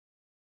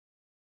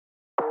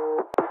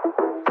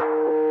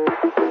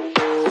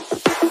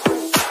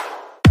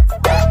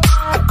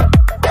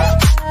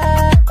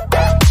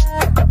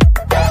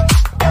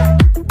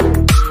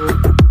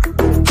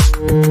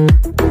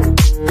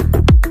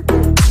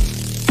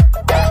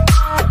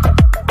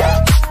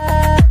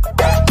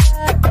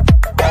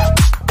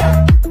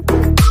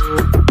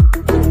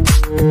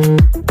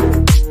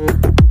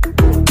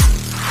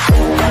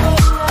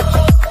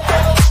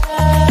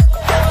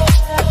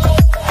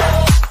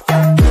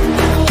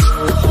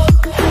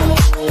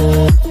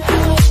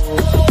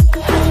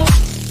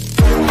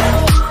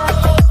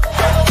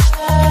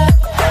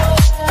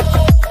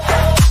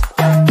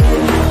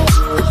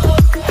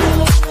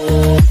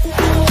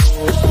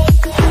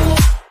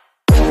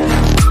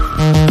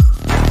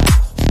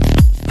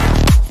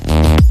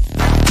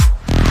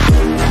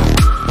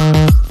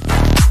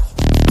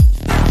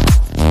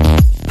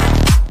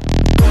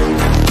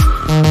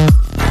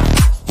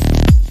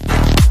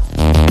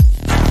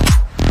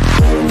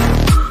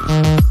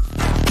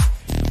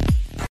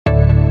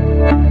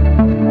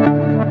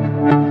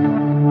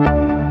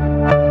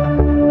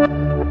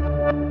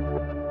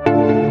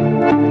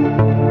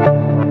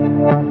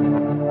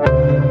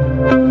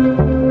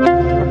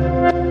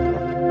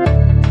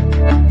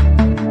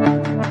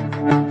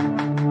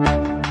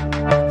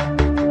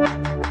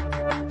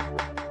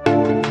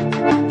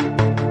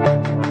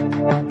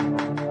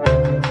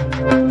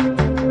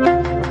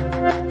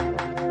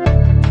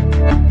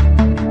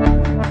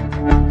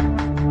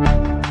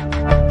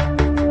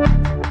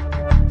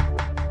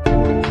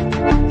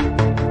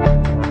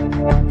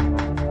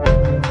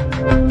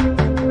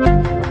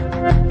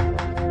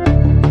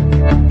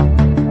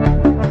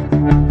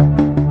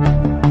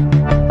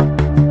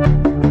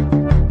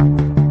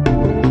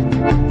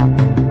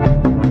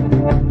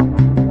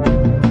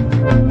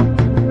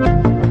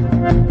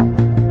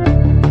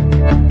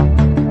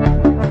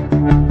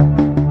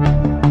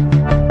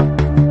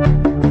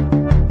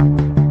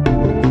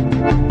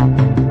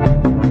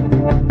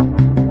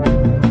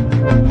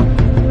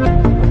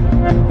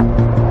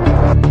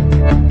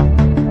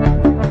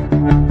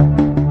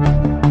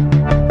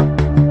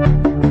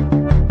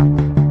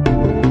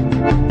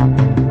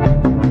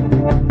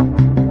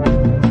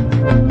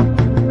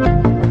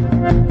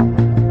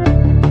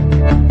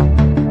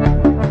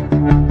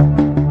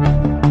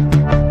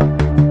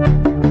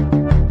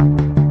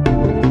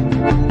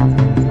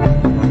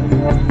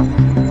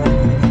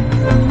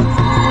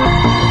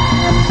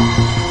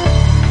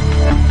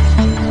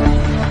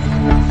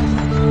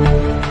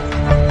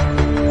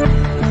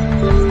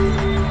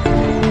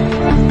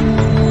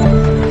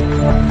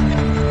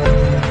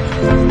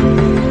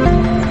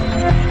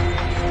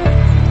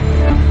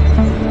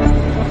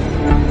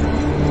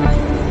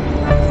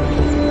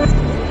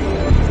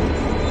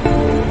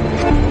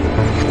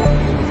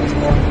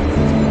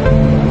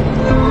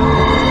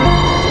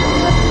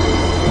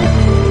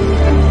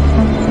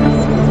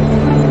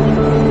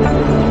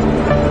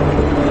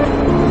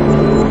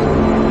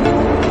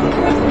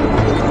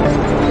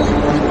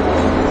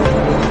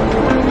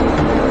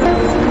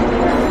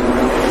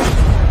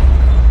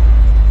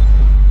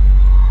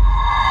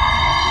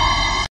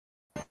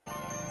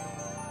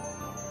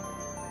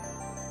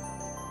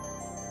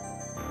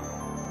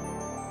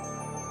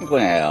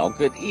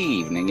Good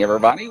evening,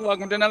 everybody.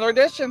 Welcome to another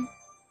edition.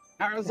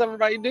 How's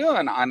everybody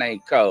doing on a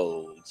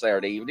cold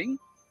Saturday evening?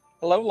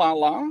 Hello,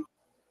 Lala.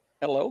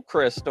 Hello,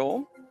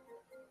 Crystal.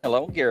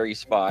 Hello, Gary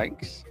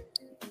Spikes.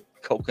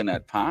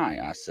 Coconut pie,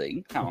 I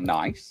see. How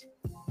nice.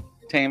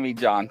 Tammy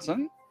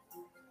Johnson.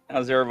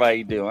 How's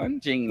everybody doing?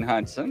 Gene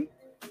Hudson.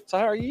 So,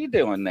 how are you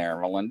doing there,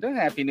 Melinda?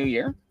 Happy New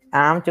Year.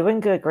 I'm doing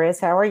good, Chris.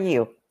 How are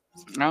you?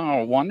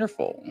 Oh,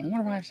 wonderful. I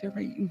wonder why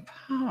everybody eating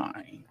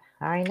pie.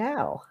 I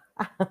know.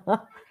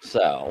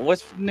 So,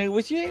 what's new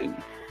with you?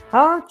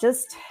 Oh,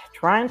 just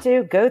trying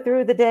to go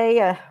through the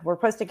day. We're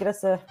supposed to get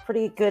us a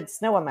pretty good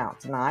snow amount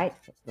tonight.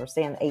 We're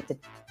saying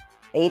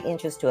 8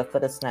 inches to a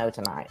foot of snow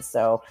tonight.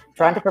 So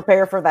trying to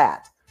prepare for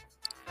that.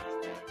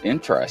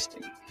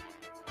 Interesting.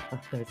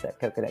 There's that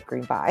coconut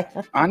cream pie.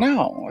 I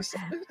know.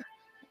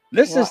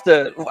 This is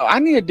the. Well, I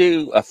need to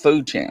do a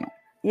food channel.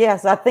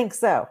 Yes, I think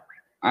so.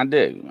 I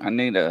do. I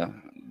need a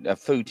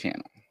food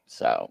channel.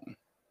 So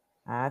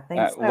I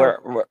think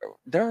so.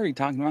 they're already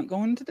talking about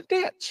going to the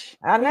ditch.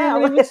 I We know.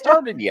 haven't even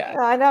started yet.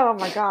 I know. Oh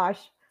my gosh.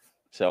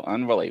 So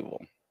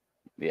unbelievable.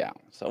 Yeah.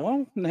 So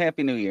well,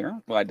 Happy New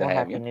Year. Glad to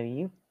have you. Happy New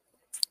Year.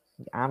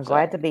 I'm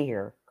glad to be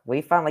here.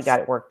 We finally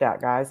got it worked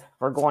out, guys.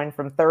 We're going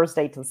from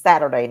Thursday to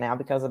Saturday now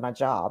because of my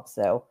job.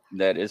 So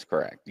that is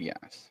correct.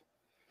 Yes.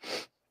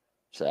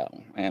 So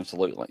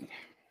absolutely.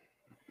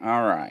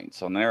 All right.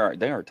 So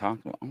they are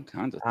talking about all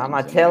kinds of things.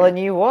 I'm telling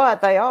you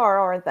what, they are,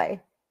 aren't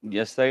they?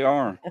 Yes, they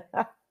are.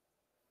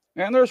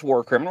 And there's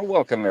War Criminal.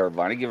 Welcome,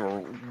 everybody. Give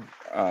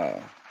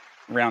a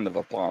round of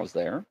applause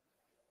there.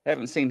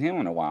 Haven't seen him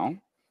in a while.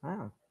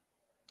 Wow.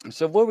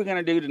 So what are we going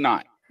to do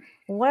tonight?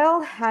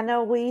 Well, I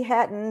know we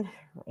haven't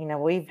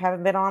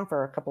been on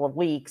for a couple of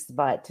weeks,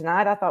 but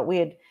tonight I thought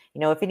we'd,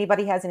 if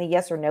anybody has any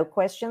yes or no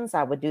questions,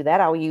 I would do that.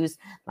 I'll use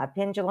my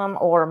pendulum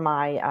or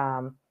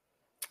my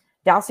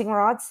dowsing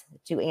rods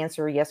to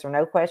answer yes or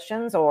no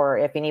questions. Or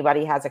if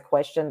anybody has a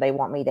question they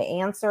want me to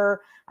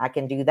answer, I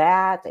can do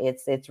that.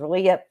 It's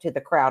really up to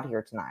the crowd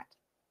here tonight.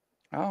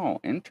 Oh,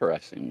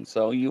 interesting.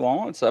 So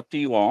it's up to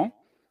you all.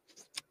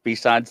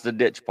 Besides the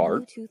ditch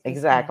part.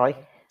 Exactly.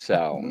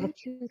 So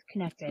Bluetooth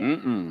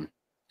connected.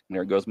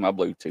 There goes my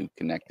Bluetooth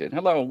connected.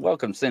 Hello,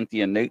 welcome,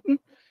 Cynthia Newton.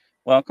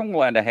 Welcome,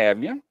 glad to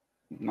have you.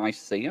 Nice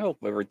to see you. Hope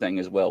everything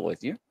is well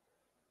with you.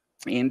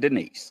 And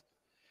Denise.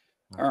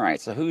 All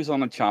right, so who's on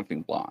the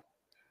chopping block?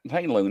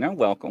 Hey, Luna,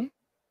 welcome.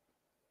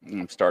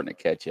 I'm starting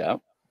to catch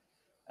up.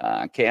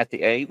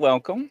 Kathy A,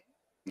 welcome.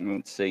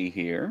 Let's see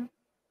here.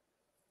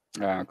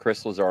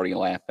 Crystal's already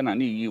laughing. I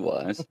knew you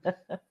was.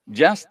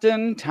 Just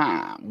in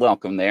time.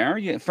 Welcome there.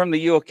 You from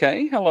the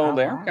UK. Hello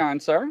there, Right.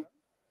 kind sir.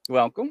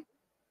 Welcome.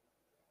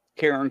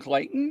 Karen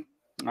Clayton.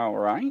 All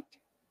right.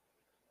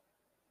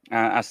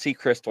 I see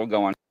Crystal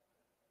going.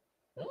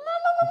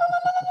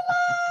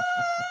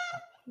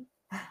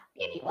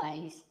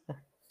 Anyways.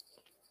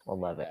 We'll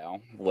love it.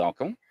 Well,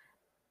 welcome.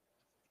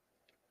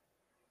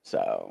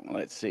 So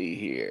let's see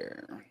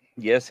here.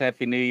 Yes,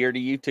 Happy New Year to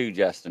you too,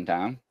 Justin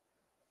Time.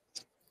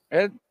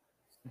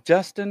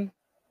 Justin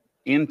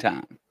in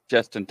time.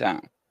 Just in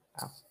time.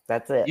 Oh,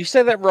 that's it. You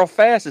say that real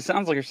fast. It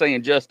sounds like you're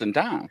saying just in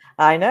time.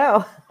 I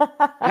know.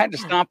 I had to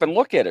stop and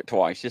look at it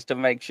twice just to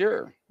make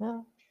sure.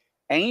 No.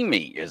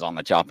 Amy is on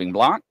the chopping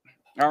block.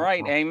 All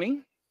right,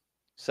 Amy.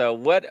 So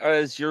what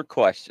is your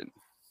question?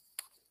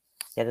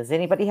 Yeah, does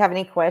anybody have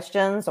any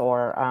questions?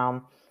 Or,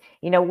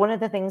 one of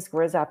the things,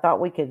 Grizz, I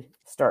thought we could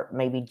start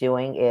maybe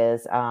doing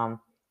is, I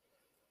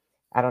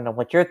don't know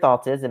what your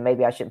thoughts is, and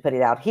maybe I shouldn't put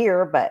it out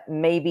here, but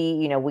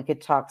maybe, we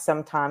could talk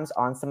sometimes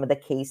on some of the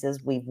cases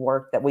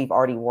that we've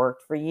already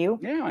worked for you.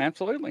 Yeah,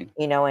 absolutely.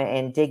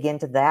 And dig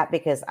into that,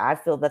 because I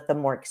feel that the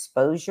more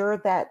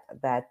exposure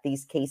that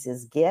these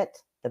cases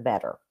get, the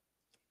better.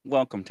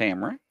 Welcome,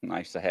 Tamara.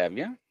 Nice to have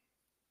you.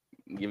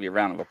 Give you a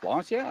round of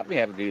applause. Yeah, I'll be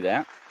happy to do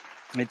that.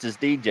 It's his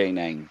DJ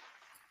name.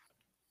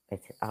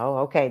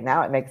 Okay.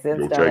 Now it makes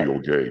sense.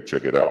 Yo,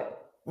 check it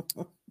out.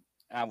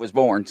 I was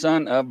born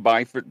son of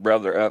Byford,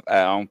 brother of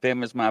Al.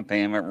 Pim is my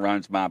Pam, it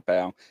runs my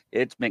pal.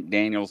 It's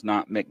McDaniels,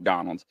 not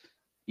McDonald's.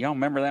 Y'all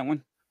remember that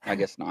one? I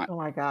guess not. Oh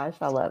my gosh,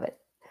 I love it.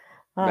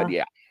 But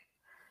yeah.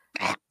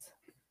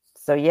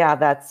 So yeah,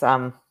 that's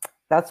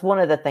one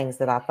of the things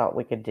that I thought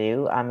we could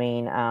do. I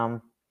mean,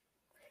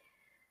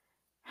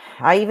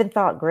 I even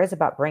thought, Grizz,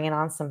 about bringing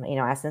on some,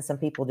 asking some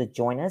people to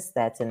join us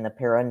that's in the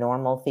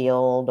paranormal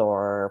field,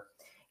 or,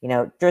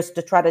 just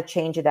to try to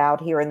change it out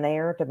here and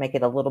there to make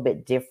it a little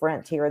bit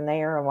different here and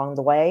there along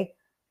the way.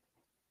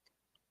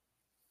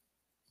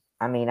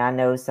 I mean, I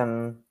know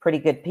some pretty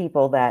good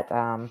people that,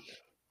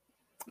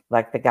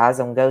 like the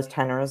guys on Ghost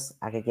Hunters,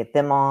 I could get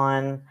them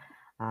on.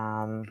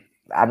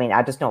 I mean,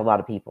 I just know a lot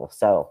of people.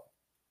 So,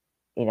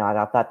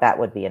 I thought that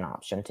would be an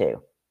option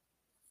too.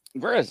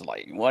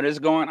 Grizzly, what is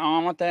going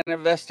on with that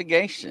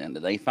investigation?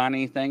 Did they find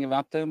anything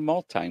about the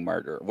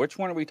multi-murder? Which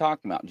one are we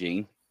talking about,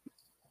 Gene?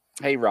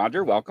 Hey,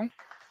 Roger, welcome.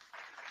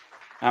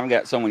 I've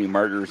got so many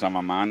murders on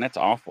my mind. That's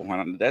awful.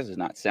 That does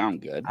not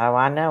sound good. Oh,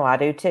 I know. I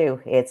do too.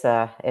 It's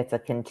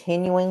a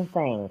continuing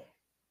thing.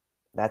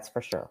 That's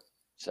for sure.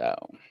 So,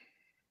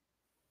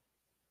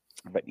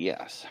 but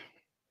yes.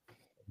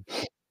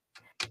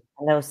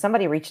 I know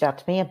somebody reached out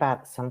to me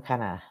about some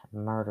kind of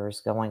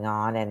murders going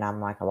on, and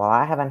I'm like, well,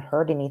 I haven't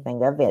heard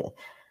anything of it.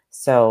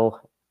 So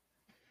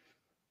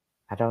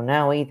I don't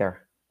know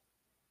either.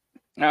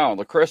 Oh,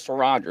 the Crystal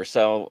Rogers.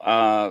 So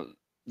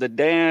the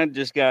dad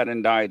just got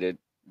indicted.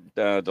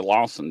 The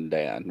Lawson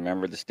dad.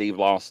 Remember the Steve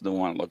Lawson, the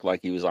one that looked like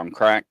he was on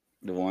crack,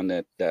 the one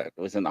that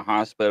was in the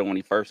hospital when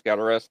he first got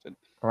arrested.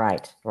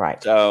 Right,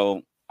 right.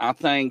 So I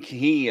think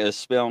he is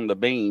spilling the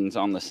beans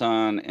on the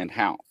son and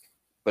how,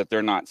 but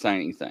they're not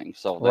saying anything.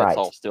 So that's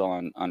all Right.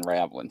 still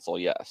unraveling. So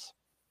yes.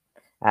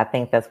 I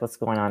think that's what's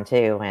going on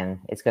too, and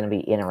it's going to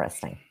be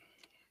interesting.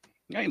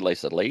 Hey,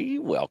 Lisa Lee,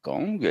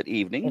 welcome. Good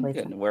evening,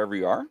 Lisa. good, wherever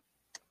you are.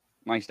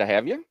 Nice to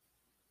have you.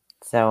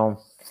 So,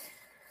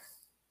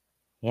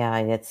 yeah,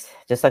 it's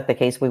just like the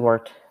case we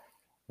worked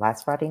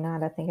last Friday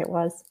night, I think it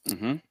was.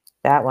 Mm-hmm.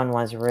 That one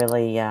was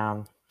really,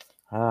 it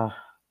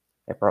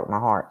broke my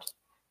heart.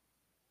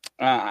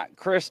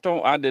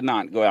 Crystal, I did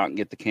not go out and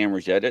get the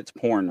cameras yet. It's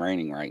pouring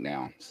raining right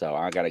now, so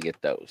I got to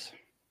get those.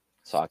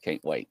 So I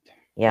can't wait.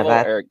 Yeah, Hello,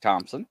 Eric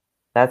Thompson.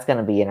 that's going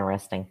to be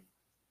interesting.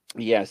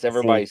 Yes,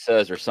 everybody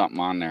says there's something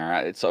on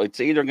there. So it's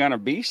either going to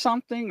be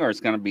something or it's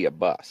going to be a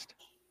bust.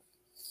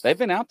 They've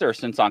been out there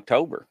since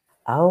October.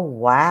 Oh,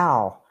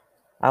 wow.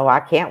 Oh, I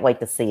can't wait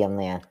to see them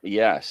then.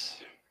 Yes.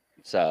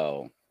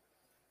 So,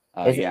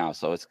 yeah,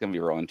 so it's going to be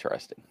real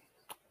interesting.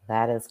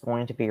 That is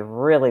going to be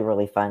really,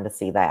 really fun to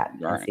see that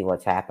All and see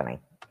what's happening.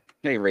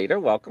 Hey, Rita,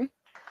 welcome.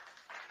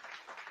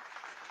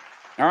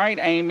 All right,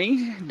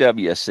 Amy,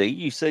 WC,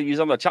 you said you was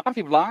on the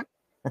choppy block,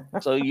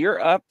 so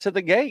you're up to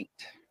the gate.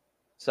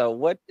 So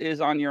what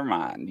is on your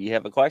mind? Do you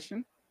have a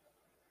question?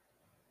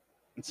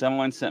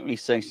 Someone sent me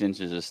 6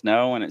 inches of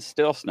snow, and it's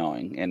still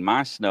snowing, and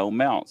my snow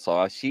melts.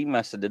 So she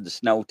must have did the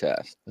snow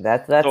test.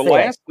 That's so it.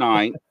 last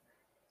night,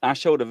 I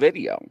showed a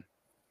video,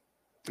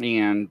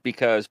 and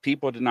because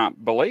people did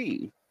not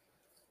believe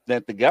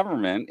that the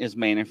government is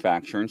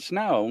manufacturing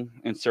snow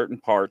in certain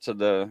parts of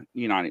the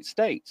United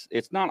States.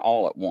 It's not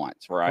all at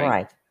once, right?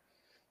 Right.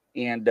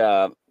 And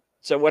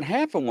so what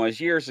happened was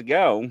years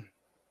ago,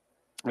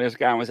 this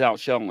guy was out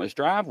shoveling his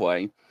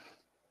driveway,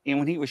 and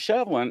when he was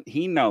shoveling,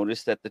 he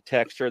noticed that the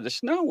texture of the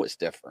snow was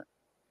different.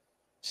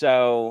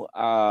 So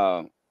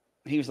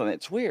he was like,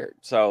 "It's weird."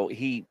 So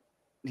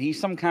he's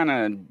some kind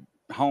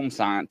of home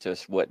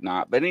scientist,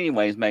 whatnot. But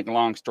anyways, making a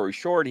long story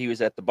short, he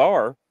was at the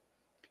bar,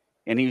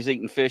 and he was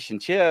eating fish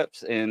and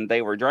chips, and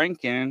they were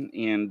drinking,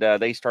 and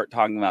they start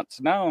talking about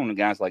snow, and the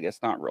guy's like,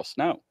 "It's not real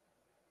snow,"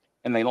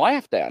 and they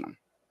laughed at him.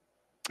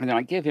 And then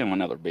I give him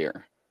another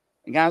beer.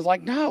 The guy's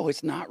like, "No,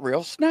 it's not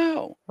real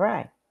snow."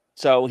 Right.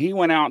 So he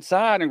went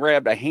outside and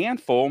grabbed a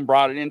handful and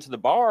brought it into the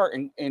bar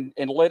and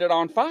lit it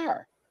on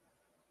fire.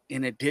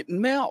 And it didn't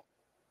melt.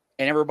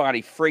 And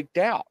everybody freaked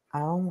out.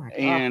 Oh, my God.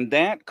 And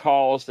that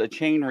caused a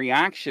chain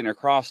reaction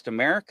across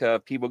America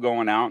of people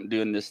going out and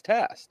doing this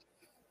test.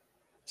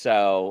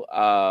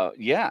 So,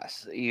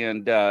 yes.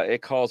 And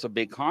it caused a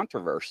big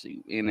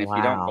controversy. And if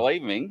you don't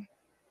believe me,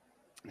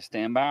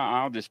 stand by.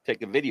 I'll just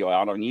pick a video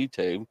out on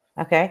YouTube.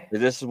 Okay.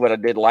 This is what I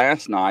did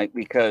last night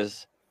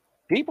because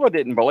people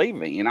didn't believe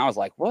me. And I was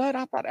like, what?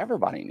 I thought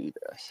everybody knew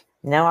this.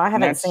 No, I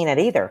haven't seen it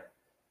either.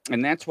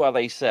 And that's why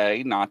they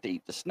say not to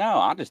eat the snow.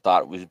 I just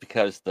thought it was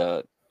because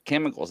the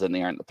chemicals in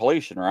there and the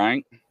pollution,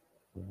 right?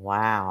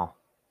 Wow.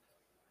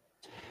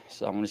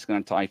 So I'm just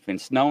going to type in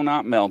snow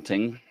not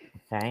melting.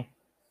 Okay.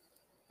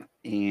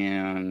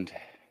 And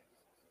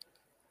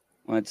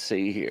let's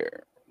see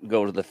here.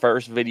 Go to the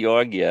first video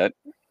I get.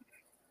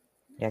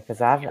 Yeah, because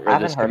I haven't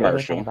heard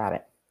anything about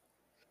it.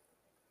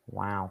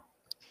 Wow.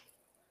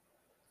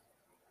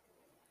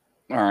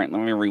 All right,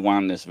 let me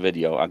rewind this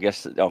video. I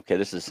guess, okay,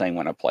 this is the same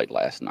one I played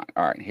last night.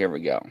 All right, here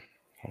we go.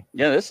 Okay.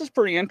 Yeah, this is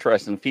pretty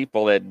interesting.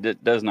 People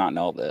that does not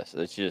know this.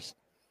 It's just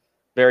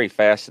very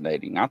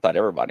fascinating. I thought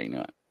everybody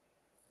knew it.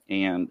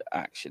 And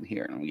action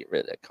here. Let me get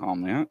rid of that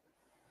comment.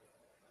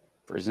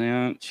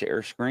 Present,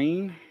 share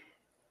screen.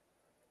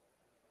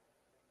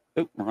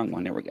 Oop, wrong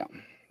one. There we go.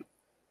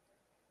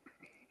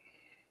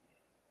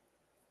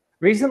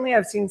 Recently,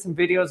 I've seen some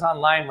videos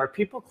online where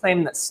people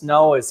claim that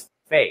snow is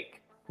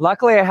fake.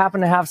 Luckily, I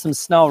happen to have some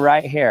snow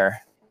right here.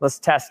 Let's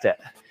test it.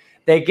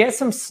 They get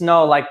some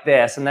snow like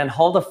this and then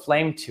hold a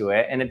flame to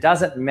it, and it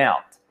doesn't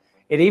melt.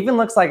 It even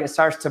looks like it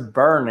starts to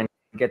burn and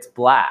gets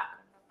black.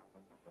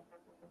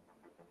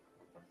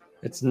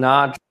 It's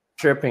not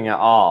dripping at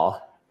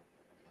all.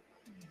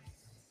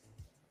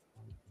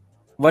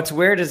 What's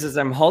weird is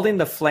I'm holding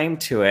the flame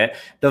to it.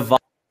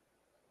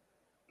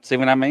 See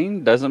what I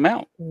mean? Doesn't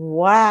melt.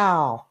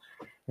 Wow.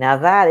 Now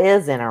that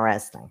is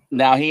interesting.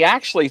 Now he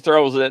actually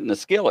throws it in the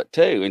skillet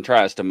too and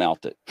tries to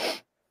melt it.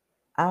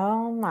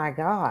 Oh my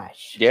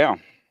gosh. Yeah.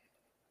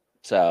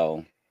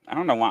 So I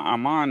don't know why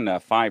I'm on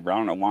fiber. I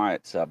don't know why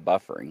it's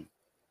buffering.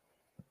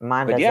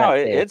 Mine but does yeah,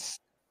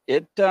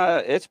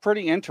 that it's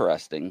pretty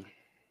interesting.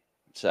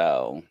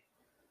 So.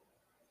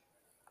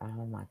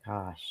 Oh my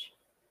gosh.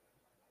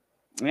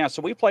 Yeah,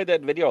 so we played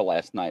that video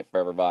last night for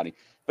everybody.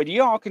 But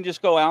you all can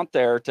just go out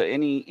there to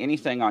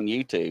anything on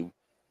YouTube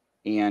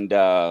and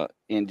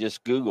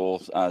just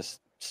Google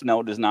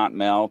snow does not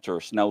melt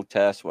or snow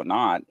test,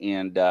 whatnot,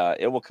 and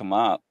it will come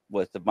up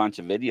with a bunch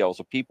of videos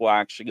of people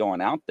actually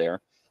going out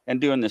there and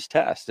doing this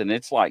test, and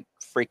it's like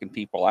freaking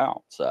people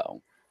out.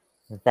 So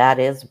That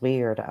is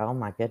weird. Oh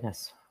my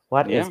goodness.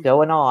 What is yeah.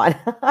 going on?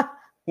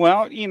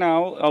 Well,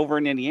 over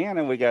in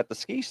Indiana, we got the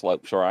ski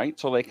slopes, right?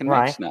 So they can make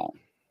Right. snow.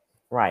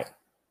 Right.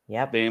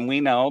 Yep. Then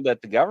we know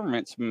that the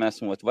government's been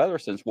messing with weather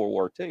since World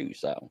War II.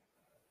 So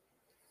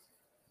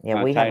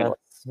Yeah, we have Taylor, a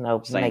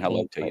snow saying hello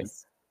making to you.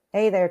 place.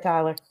 Hey there,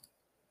 Tyler.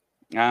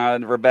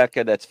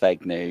 Rebecca, that's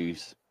fake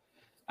news.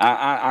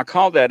 I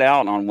called that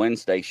out on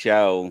Wednesday's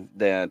show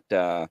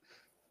that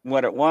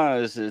what it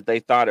was is they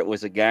thought it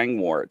was a gang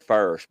war at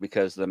first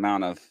because the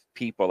amount of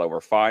people that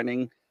were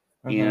fighting.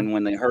 And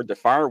when they heard the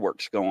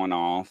fireworks going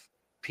off,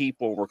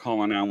 people were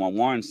calling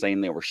 911 saying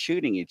they were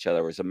shooting each other.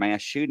 It was a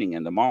mass shooting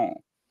in the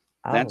mall.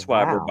 Oh, That's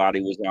why wow. everybody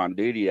was on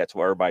duty. That's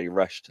why everybody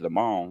rushed to the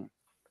mall.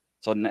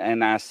 So,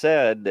 and I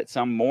said that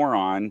some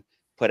moron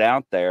put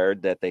out there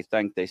that they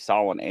think they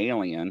saw an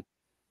alien.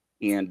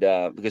 And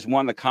because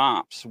one of the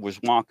cops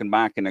was walking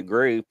back in a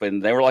group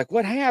and they were like,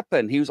 "What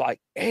happened?" He was like,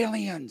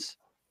 "Aliens."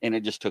 And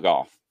it just took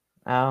off.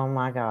 Oh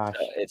my gosh.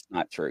 So it's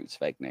not true. It's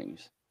fake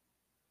news.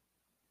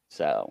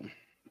 So,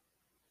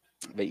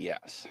 but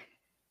yes.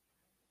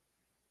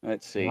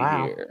 Let's see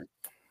Wow. here.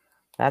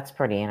 That's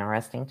pretty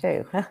interesting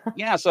too.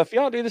 Yeah. So if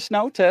y'all do the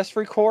snow test,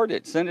 record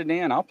it, send it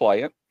in. I'll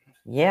play it.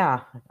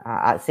 Yeah.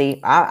 I see.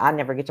 I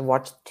never get to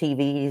watch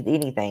TV,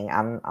 anything.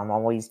 I'm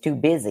always too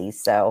busy.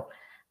 So,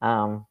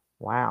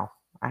 wow.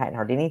 I hadn't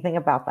heard anything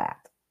about that.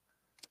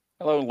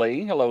 Hello,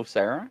 Lee. Hello,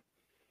 Sarah.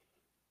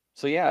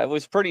 So yeah, it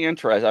was pretty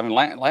interesting. I mean,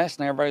 last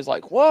night everybody's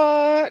like,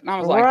 "What?" And I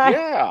was like, Right.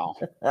 "Yeah."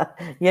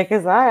 Yeah,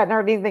 because I hadn't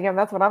heard anything, and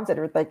that's what I'm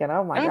sitting here thinking.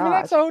 Oh my I mean, gosh.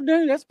 that's old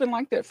news. That's been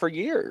like that for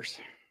years.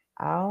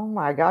 Oh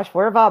my gosh.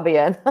 Where have I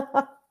been?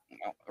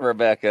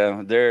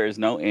 Rebecca, there is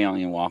no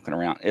alien walking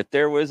around. If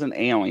there was an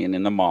alien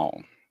in the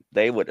mall,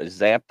 they would have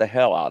zapped the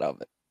hell out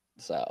of it.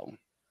 So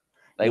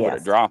they would have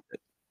Yes. dropped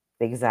it.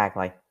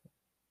 Exactly.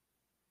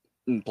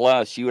 And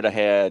plus, you would have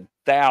had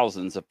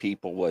thousands of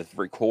people with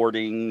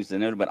recordings,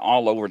 and it would have been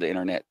all over the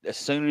internet as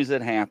soon as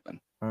it happened.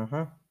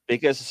 Mm-hmm.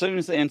 Because as soon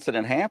as the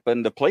incident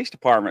happened, the police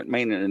department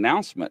made an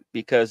announcement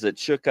because it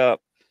shook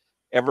up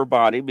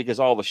everybody because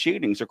all the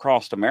shootings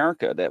across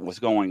America that was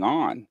going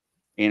on.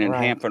 And it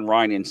Right. happened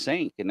right in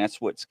sync. And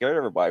that's what scared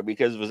everybody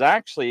because it was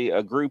actually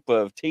a group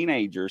of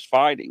teenagers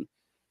fighting.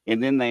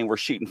 And then they were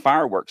shooting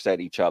fireworks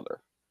at each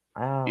other.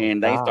 Oh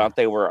And they God. thought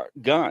they were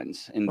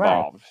guns Right.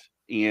 involved.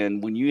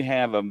 And when you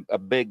have a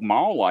big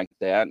mall like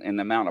that and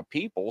the amount of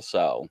people,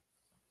 so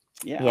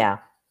yeah. Yeah.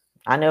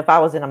 I know if I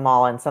was in a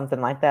mall and something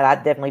like that,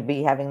 I'd definitely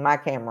be having my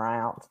camera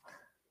out.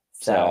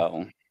 So,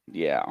 So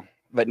yeah.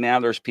 But now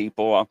there's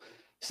people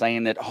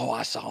saying that, "Oh,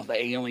 I saw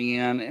the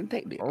alien," and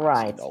they did not see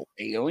right. no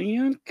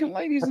alien,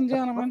 ladies and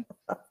gentlemen.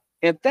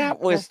 If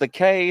that was the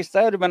case,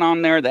 that would have been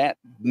on there that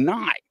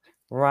night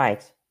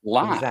Right.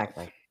 live.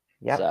 Exactly.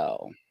 Yep.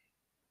 So,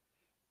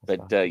 That's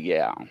but right.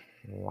 yeah,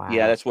 Wow.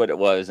 yeah, that's what it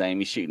was.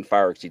 Amy shooting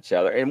fireworks at each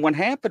other, and what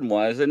happened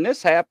was, and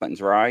this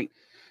happens, right?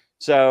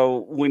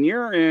 So when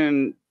you're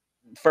in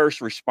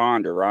first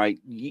responder, right,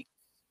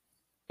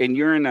 and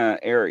you're in an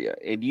area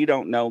and you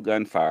don't know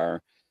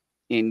gunfire,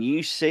 and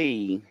you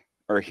see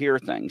or hear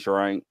things,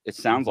 right? It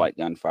sounds like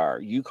gunfire.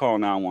 You call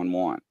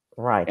 911.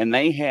 Right. And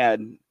they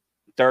had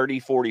 30,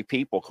 40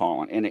 people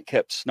calling, and it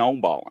kept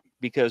snowballing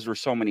because there's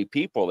so many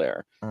people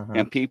there.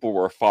 And people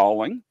were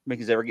falling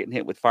because they were getting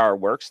hit with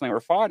fireworks and they were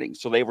fighting.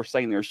 So they were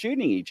saying they were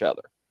shooting each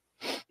other.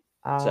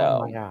 Oh So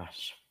my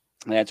gosh.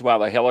 that's why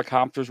the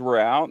helicopters were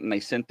out and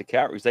they sent the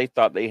cavalry. They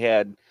thought they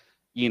had,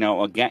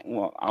 a gang,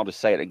 well, I'll just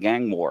say it, a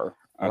gang war,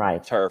 a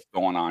Right. turf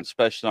going on,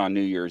 especially on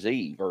New Year's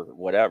Eve or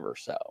whatever.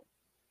 So,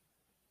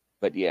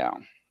 but yeah.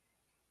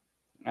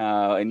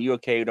 And you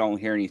don't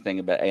hear anything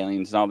about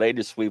aliens. No, they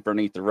just sweep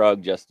underneath the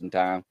rug just in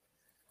time.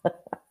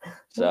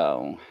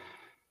 So,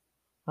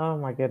 Oh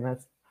my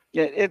goodness.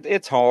 yeah,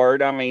 it's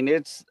hard. I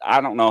mean, I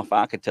don't know if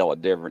I could tell a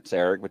difference,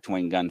 Eric,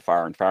 between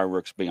gunfire and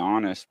fireworks, to be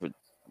honest, but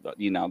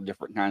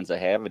different kinds they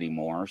have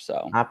anymore.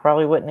 So, I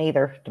probably wouldn't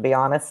either, to be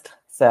honest.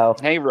 So,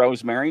 hey,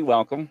 Rosemary,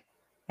 welcome.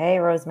 hey,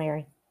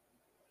 Rosemary.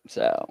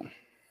 So,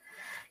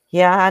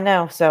 Yeah, I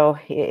know. So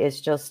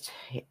it's just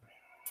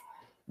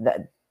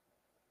that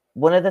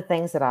one of the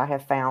things that I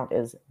have found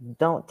is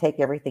don't take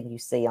everything you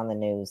see on the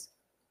news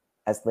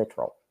as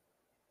literal.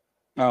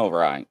 oh,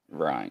 right.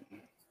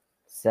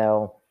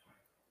 So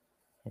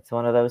it's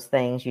one of those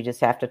things you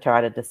just have to try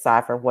to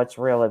decipher what's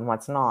real and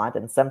what's not.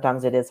 And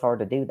sometimes it is hard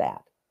to do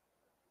that.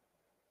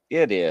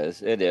 It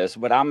is.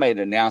 But I made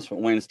an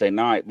announcement Wednesday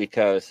night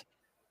because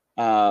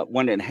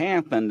when it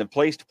happened, the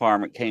police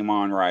department came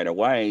on right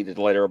away to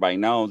let everybody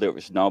know there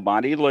was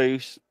nobody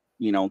loose,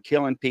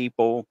 killing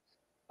people.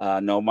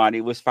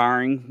 Nobody was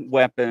firing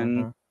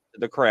weapon to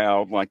the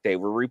crowd like they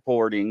were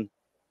reporting.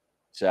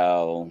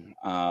 So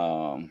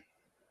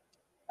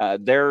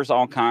there's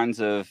all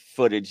kinds of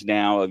footage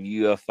now of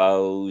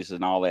UFOs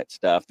and all that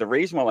stuff. The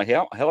reason why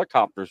the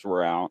helicopters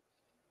were out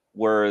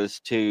was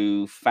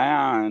to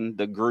find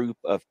the group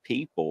of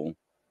people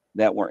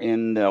that were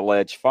in the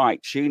alleged fight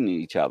shooting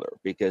each other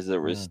because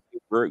there was two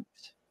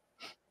groups.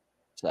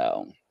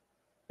 So,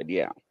 but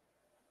yeah,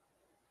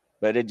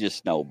 but it just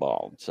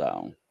snowballed.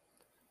 So,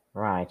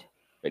 Right.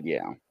 but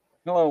yeah.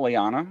 Hello,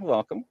 Liana.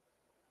 Welcome.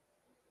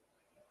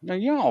 Now,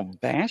 y'all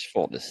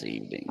bashful this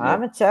evening.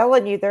 I'm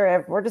telling you,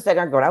 we're just sitting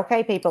there going,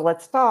 okay, people,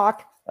 let's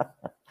talk.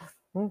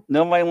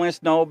 Nobody wants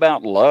to know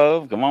about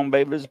love. Come on,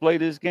 baby, let's play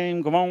this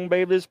game. Come on,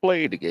 baby, let's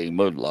play the game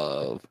of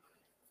love.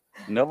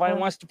 Nobody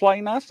wants to play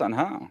nothing,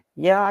 huh?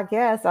 Yeah, I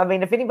guess. I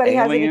mean, if anybody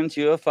Aliens,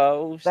 has any,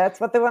 UFOs. that's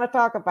what they want to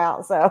talk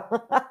about. So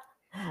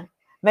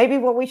maybe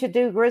what we should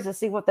do, Grizz, is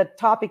see what the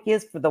topic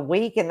is for the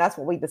week, and that's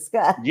what we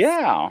discuss.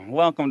 Yeah.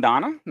 Welcome,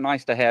 Donna.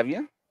 Nice to have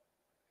you.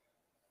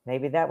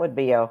 Maybe that would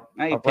be a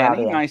Hey, route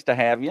Penny. in. Nice to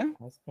have you.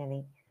 That's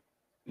Penny.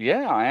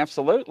 Yeah,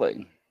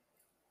 absolutely.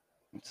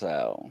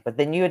 So, but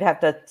then you would have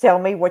to tell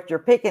me what you're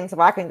picking so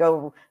I can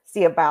go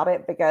see about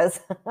it because,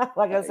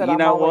 like I said, you I'm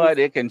know always... what?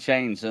 It can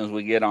change as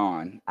we get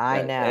on.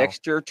 I know.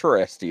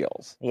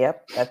 Extraterrestrials.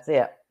 Yep, that's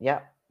it.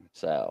 Yep.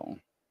 So,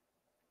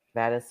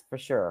 that is for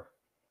sure.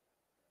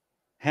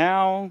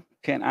 How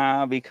can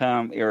I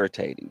become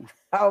irritating?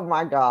 Oh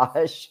my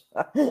gosh.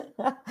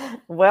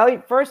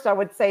 Well, first I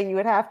would say you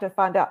would have to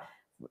find out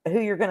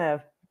who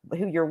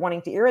you're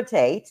wanting to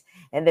irritate,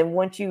 and then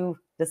once you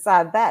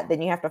decide that,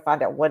 then you have to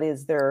find out what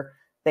is their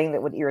thing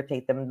that would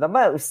irritate them the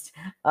most.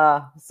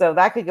 So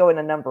that could go in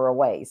a number of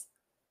ways.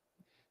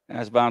 I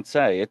was about to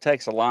say, it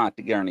takes a lot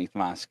to get underneath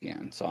my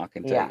skin, so I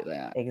can tell you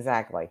that.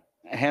 Exactly.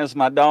 Has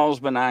my dolls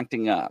been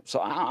acting up? So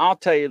I'll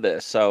tell you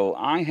this. So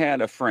I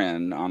had a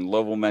friend on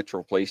Louisville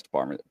Metro Police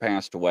Department that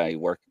passed away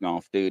working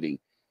off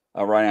duty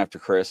right after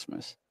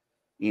Christmas.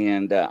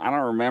 And I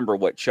don't remember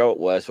what show it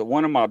was, but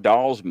one of my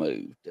dolls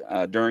moved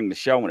during the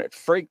show, and it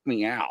freaked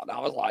me out. I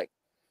was like,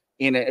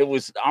 and it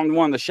was on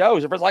one of the shows.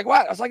 Everybody's like,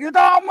 what? I was like, the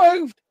doll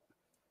moved.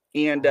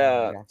 And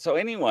so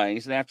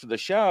anyways, and after the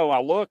show, I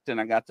looked and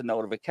I got the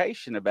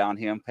notification about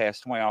him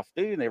passing away off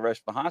duty. And they rushed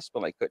to the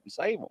hospital. They couldn't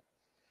save him.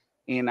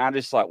 And I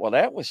just thought, well,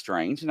 that was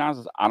strange. And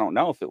I don't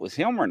know if it was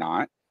him or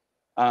not.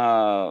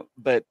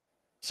 But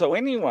so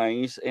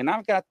anyways, and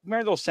I've got,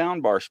 remember those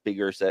sound bar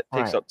speakers that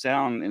picks up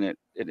sound and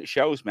it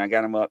shows me. I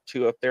got them up,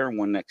 two up there and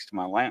one next to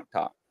my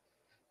laptop.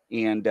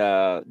 And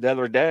the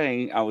other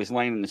day I was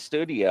laying in the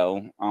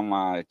studio on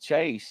my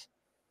Chase,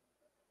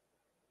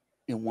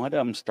 and one of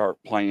them start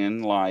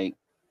playing like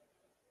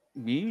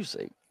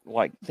music,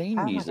 like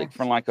theme music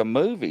from like a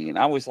movie. And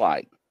I was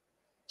like,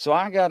 so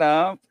I got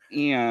up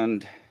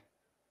and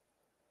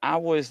I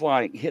was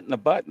like hitting the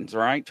buttons,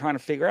 right? Trying to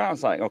figure out. I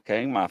was like,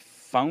 okay, my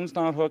phone's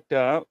not hooked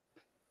up.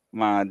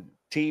 My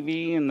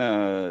TV in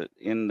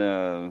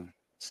the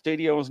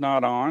studio is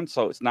not on,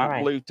 so it's not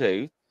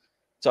Bluetooth.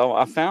 So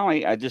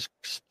I just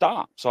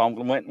stopped. So I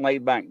went and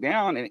laid back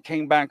down, and it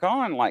came back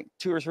on like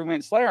 2 or 3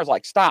 minutes later. I was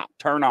like, stop,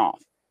 turn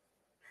off.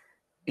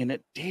 And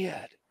it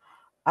did.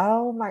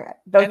 Oh my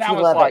God. And I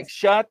was like,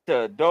 shut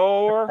the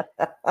door.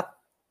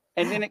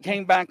 And then it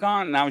came back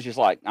on, and I was just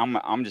like,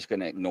 I'm just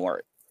gonna ignore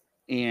it.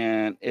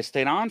 And it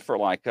stayed on for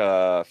like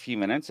a few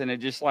minutes, and it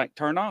just like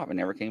turned off and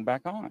never came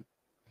back on.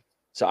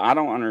 So I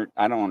don't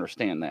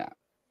understand that.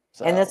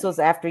 So, and this was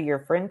after your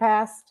friend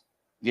passed?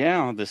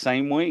 Yeah, the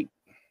same week.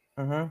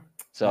 Mm-hmm.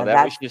 So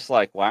that was just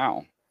like,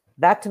 wow.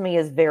 That to me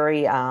is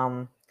very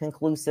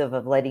conclusive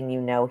of letting you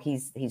know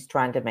he's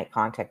trying to make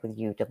contact with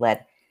you to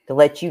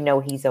let you know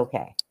he's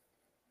okay.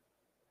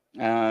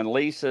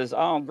 Lee says,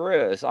 oh,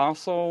 Grizz,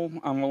 also,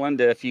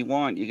 Melinda, if you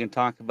want, you can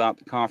talk about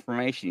the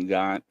confirmation you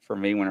got for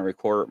me when I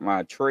recorded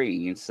my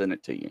tree and send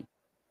it to you.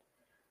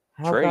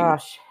 Oh,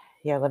 gosh.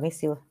 Yeah, let me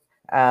see.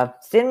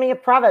 Send me a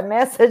private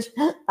message.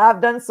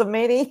 I've done so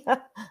many.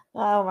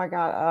 Oh, my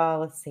God.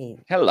 Let's see.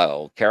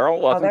 Hello,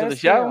 Carol. Welcome to the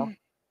show. Carol.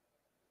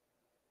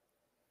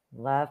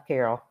 Love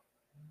Carol.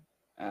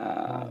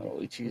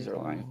 We choose our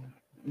life.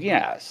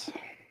 Yes.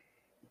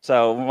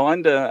 So,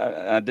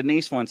 Melinda,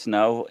 Denise wants to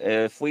know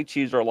if we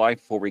choose our life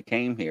before we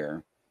came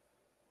here,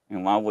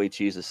 and why we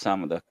choose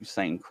some of the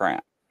same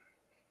crap.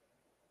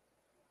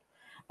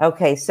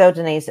 Okay, so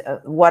Denise,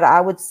 what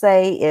I would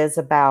say is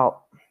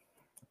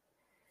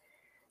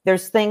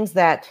there's things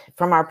that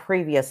from our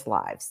previous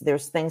lives,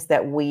 there's things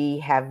that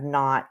we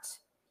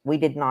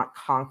did not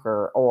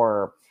conquer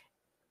or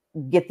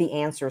get the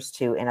answers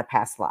to in a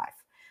past life.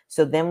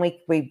 So then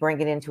we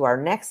bring it into our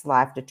next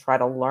life to try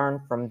to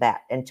learn from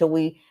that until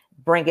we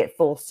bring it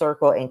full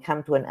circle and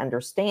come to an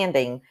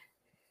understanding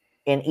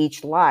in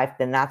each life.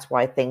 Then that's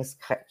why things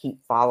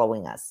keep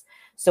following us.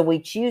 So we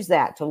choose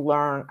that to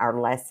learn our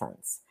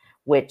lessons,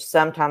 which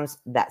sometimes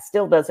that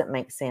still doesn't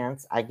make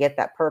sense. I get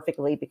that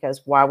perfectly,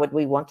 because why would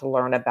we want to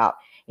learn about,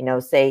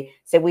 say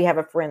we have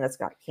a friend that's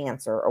got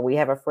cancer, or we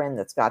have a friend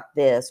that's got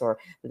this, or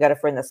we got a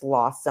friend that's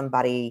lost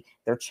somebody,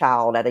 their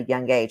child at a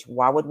young age.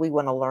 Why would we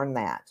want to learn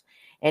that?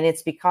 And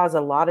it's because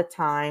a lot of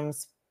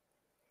times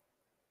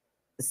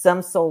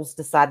some souls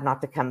decide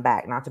not to come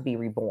back, not to be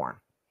reborn.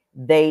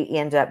 They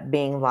end up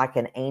being like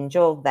an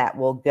angel that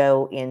will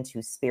go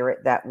into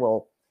spirit, that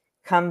will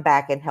come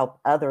back and help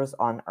others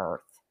on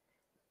earth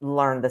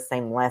learn the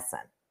same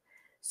lesson.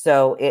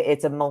 So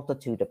it's a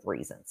multitude of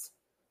reasons.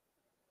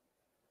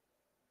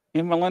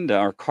 And Melinda,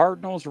 are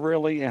cardinals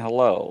really a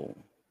hello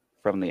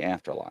from the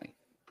afterlife?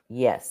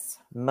 Yes,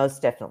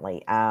 most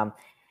definitely. And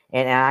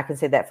I can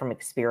say that from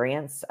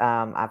experience.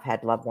 I've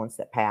had loved ones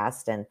that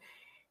passed, and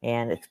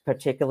it's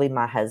particularly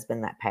my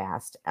husband that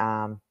passed.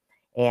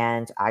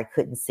 And I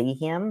couldn't see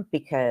him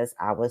because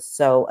I was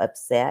so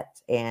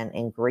upset and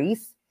in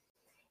grief.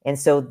 And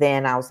so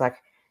then I was like,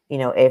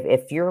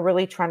 if you're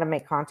really trying to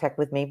make contact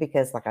with me,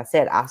 because like I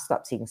said, I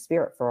stopped seeing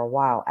spirit for a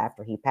while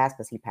after he passed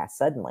because he passed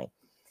suddenly.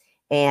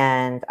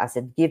 And I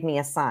said, give me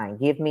a sign,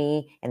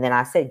 and then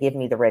I said, give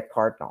me the red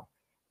cardinal.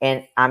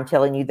 And I'm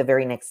telling you, the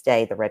very next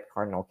day, the red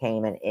cardinal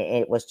came, and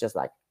it was just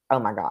like, oh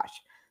my gosh.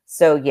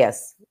 So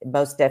yes,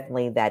 most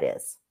definitely that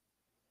is.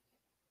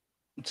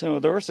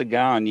 So there was a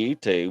guy on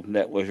YouTube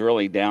that was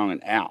really down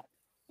and out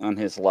on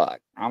his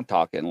luck. I'm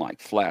talking like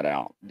flat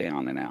out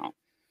down and out.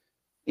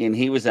 And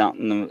he was out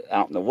in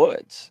the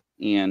woods,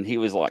 and he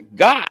was like,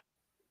 God,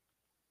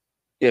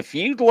 if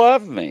you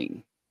love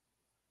me,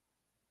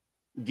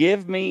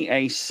 give me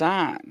a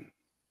sign.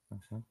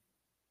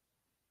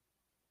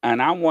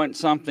 And I want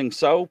something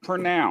so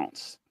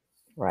pronounced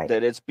Right.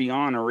 that it's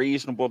beyond a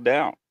reasonable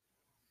doubt.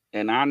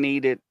 And I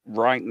need it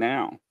right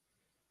now.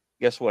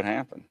 Guess what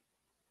happened?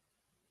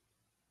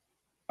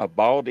 A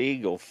bald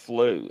eagle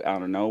flew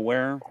out of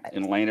nowhere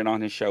and landed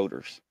on his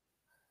shoulders.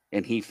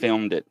 And he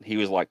filmed it. He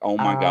was like, oh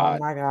my God.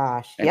 Oh my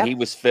gosh. And Yep. he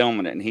was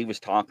filming it, and he was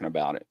talking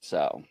about it.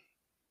 So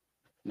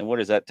now what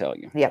does that tell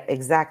you? Yep,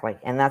 exactly.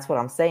 And that's what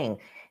I'm saying.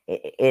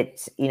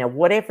 It's,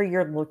 whatever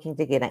you're looking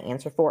to get an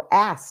answer for,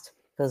 ask,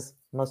 because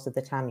most of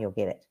the time you'll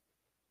get it.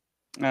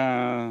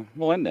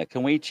 Melinda,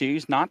 can we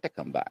choose not to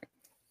come back?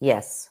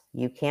 Yes,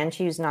 you can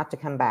choose not to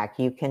come back.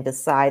 You can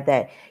decide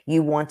that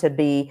you want to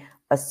be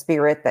a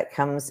spirit that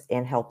comes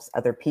and helps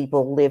other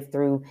people live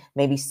through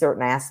maybe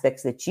certain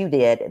aspects that you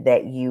did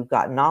that you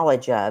got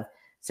knowledge of.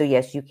 So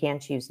yes, you can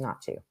choose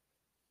not to.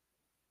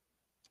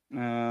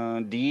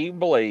 Do you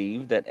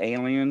believe that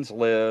aliens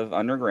live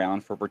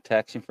underground for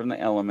protection from the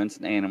elements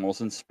and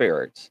animals and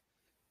spirits?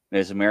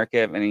 Does America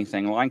have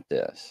anything like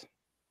this?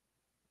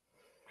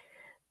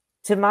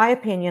 To my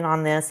opinion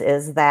on this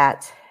is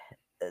that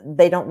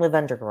they don't live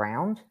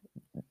underground.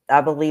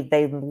 I believe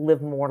they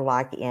live more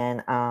like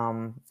in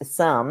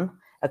some,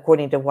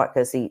 according to what,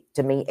 because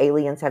to me,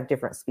 aliens have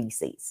different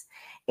species.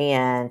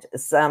 And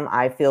some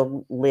I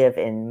feel live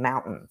in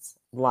mountains,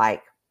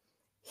 like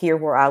here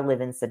where I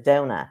live in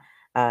Sedona.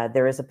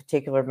 There is a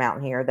particular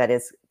mountain here that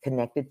is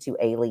connected to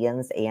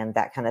aliens and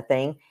that kind of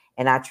thing.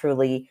 And I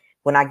truly,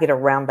 when I get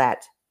around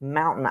that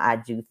mountain, I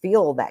do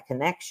feel that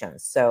connection.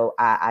 So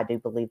I do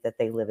believe that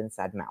they live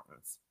inside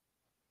mountains.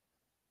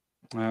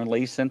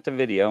 Lee sent the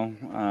video.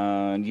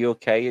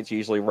 UK, it's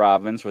usually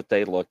robins, what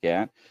they look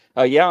at.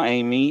 Yeah,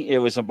 Amy, it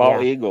was a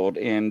bald eagle,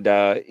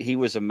 and he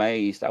was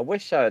amazed. I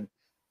wish I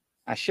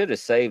should have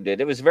saved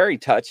it. It was very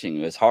touching.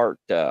 It was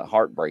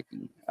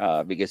heartbreaking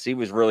because he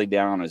was really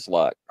down on his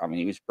luck. I mean,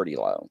 he was pretty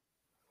low.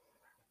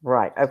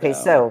 Right. Okay.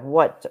 So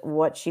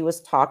what she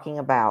was talking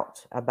about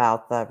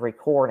the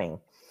recording,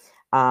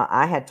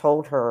 I had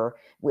told her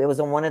it was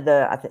on one of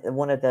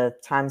the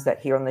times that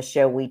here on the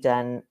show we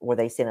done where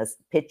they sent us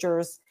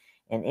pictures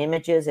and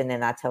images, and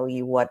then I tell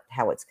you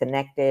how it's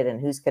connected and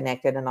who's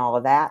connected and all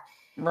of that.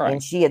 Right.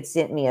 And she had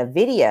sent me a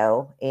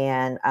video,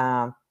 and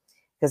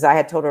because I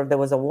had told her there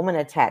was a woman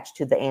attached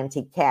to the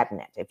antique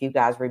cabinet. If you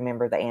guys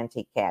remember the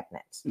antique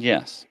cabinet.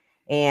 Yes.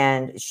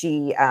 And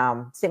she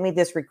sent me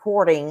this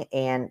recording,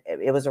 and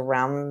it was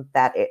around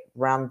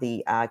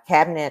the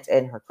cabinet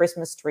and her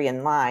Christmas tree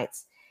and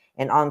lights.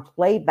 And on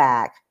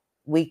playback,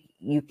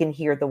 you can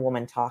hear the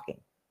woman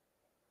talking.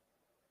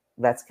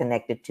 That's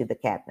connected to the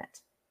cabinet.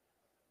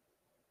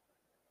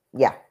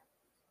 Yeah.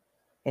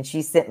 And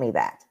she sent me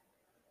that.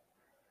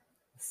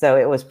 So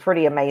it was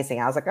pretty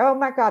amazing. I was like, oh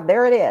my God,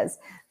 there it is.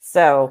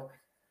 So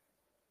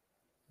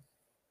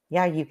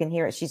yeah, you can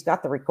hear it. She's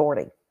got the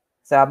recording.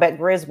 So I bet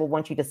Grizz will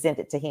want you to send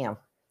it to him.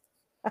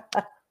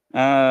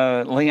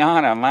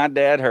 Liana, my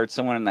dad heard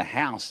someone in the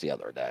house the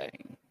other day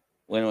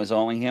when it was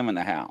only him in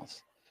the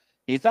house.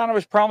 He thought it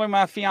was probably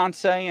my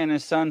fiance and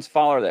his son's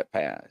father that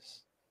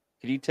passed.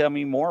 Could you tell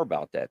me more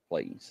about that,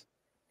 please?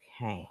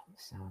 Okay,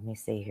 so let me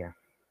see here.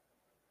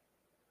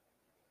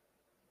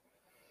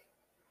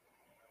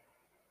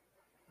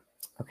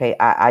 Okay,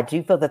 I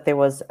do feel that there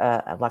was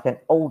like an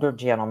older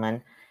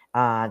gentleman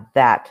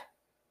that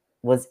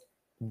was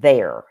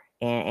there.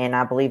 And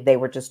I believe they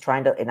were just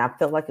trying to, and I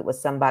feel like it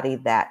was somebody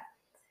that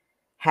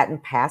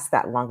hadn't passed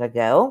that long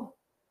ago.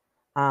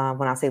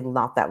 When I say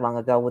not that long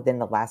ago, within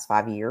the last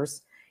 5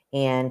 years.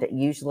 And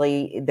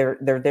usually they're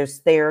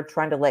there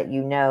trying to let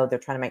you know, they're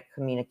trying to make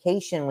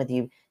communication with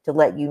you to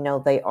let you know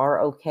they are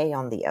okay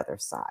on the other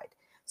side.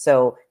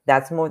 So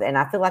that's more, and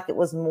I feel like it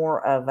was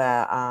more of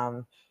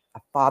a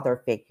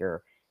father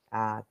figure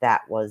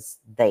that was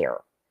there.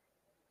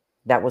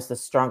 That was the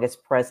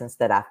strongest presence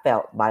that I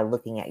felt by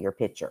looking at your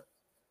picture.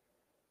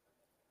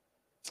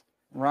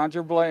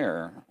 Roger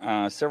Blair.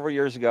 Several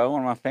years ago,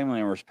 one of my family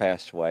members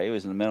passed away. It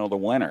was in the middle of the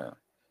winter.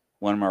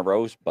 One of my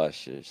rose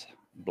bushes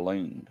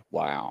bloomed.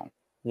 Wow.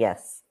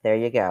 Yes, there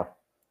you go.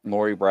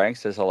 Lori Bragg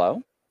says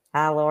hello.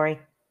 Hi, Lori.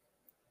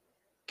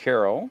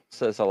 Carol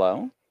says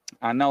hello.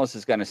 I know this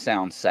is going to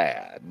sound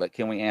sad, but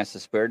can we ask the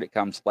spirit to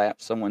come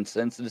slap someone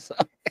sensitive?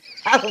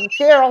 Oh,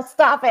 Carol,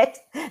 stop it.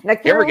 Now,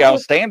 Here we go.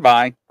 Stand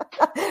by.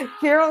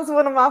 Carol's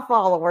one of my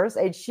followers,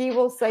 and she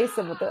will say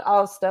some of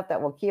the stuff that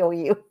will kill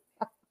you.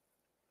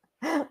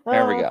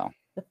 There we go.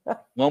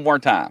 One more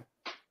time.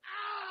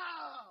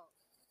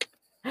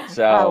 I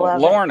So, love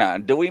it. Lorna,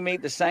 do we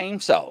meet the same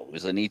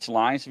souls in each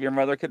life if your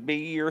mother could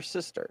be your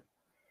sister?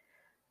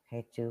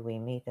 Hey, do we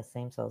meet the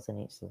same souls in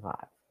each life?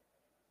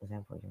 Is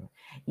that what you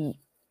mean?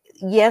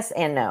 Yes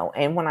and no.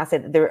 And when I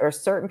said there are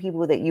certain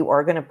people that you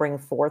are going to bring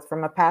forth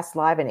from a past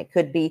life, and it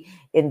could be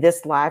in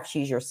this life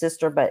she's your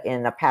sister, but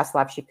in a past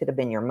life she could have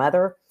been your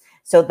mother.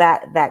 So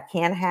that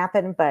can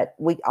happen. But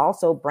we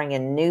also bring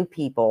in new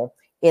people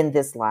in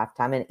this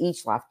lifetime, in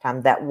each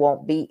lifetime, that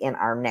won't be in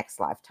our next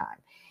lifetime.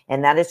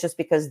 And that is just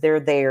because they're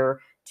there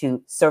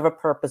to serve a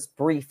purpose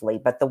briefly.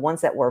 But the ones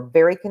that we're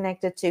very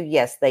connected to,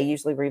 yes, they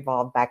usually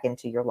revolve back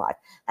into your life,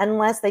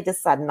 unless they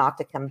decide not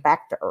to come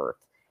back to Earth.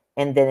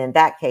 And then in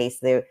that case,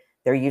 they're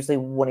usually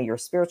one of your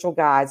spiritual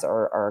guides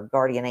or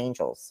guardian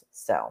angels.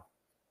 So,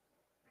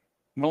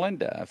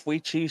 Melinda, if we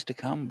choose to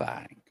come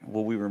back,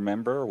 will we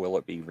remember or will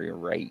it be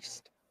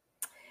erased?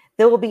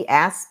 there will be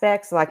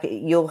aspects like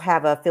you'll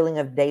have a feeling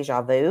of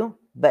deja vu,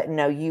 but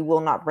no, you will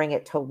not bring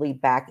it totally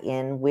back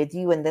in with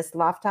you in this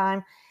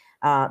lifetime.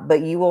 But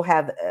you will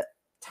have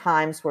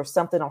times where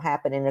something will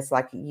happen and it's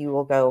like you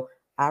will go,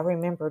 I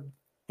remember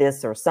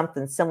this or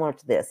something similar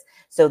to this.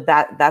 So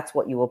that's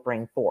what you will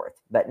bring forth,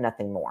 but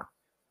nothing more.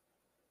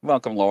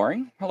 Welcome,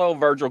 Lori. Hello,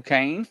 Virgil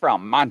Kane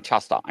from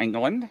Manchester,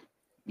 England.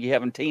 You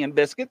having tea and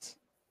biscuits?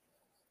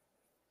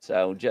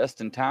 So just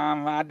in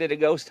time, I did a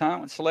ghost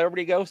hunt with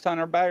celebrity ghost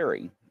hunter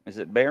Barry. Is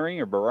it Barry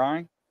or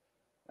Barry?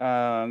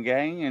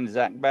 Gang and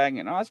Zach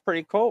Baggett. Oh, that's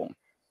pretty cool.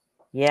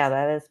 Yeah,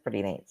 that is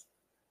pretty neat.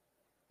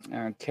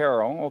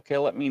 Carol, okay,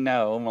 let me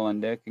know.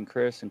 Melinda and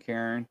Chris and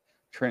Karen,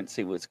 Trent,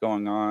 see what's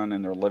going on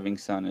and their living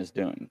son is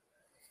doing.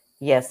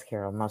 Yes,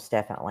 Carol, most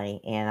definitely.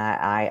 And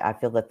I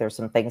feel that there's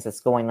some things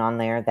that's going on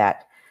there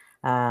that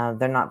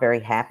they're not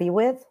very happy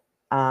with.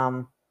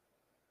 But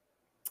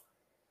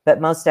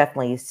most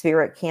definitely,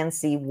 Spirit can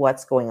see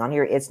what's going on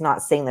here. It's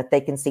not saying that they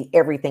can see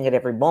everything at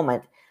every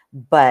moment,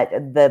 but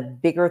the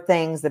bigger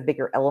things, the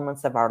bigger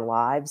elements of our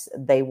lives,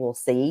 they will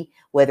see,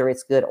 whether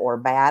it's good or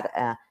bad.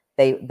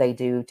 They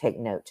do take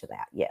note to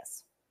that.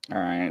 Yes. All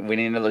right. We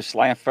need another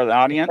slap for the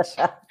audience.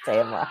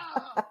 Tamara.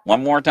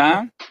 One more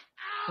time.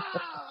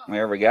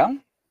 There we go.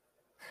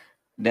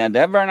 Now,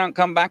 that better not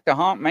come back to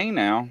haunt me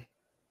now.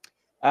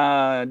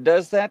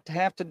 Does that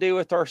have to do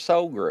with our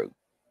soul group?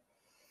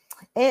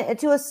 And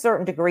to a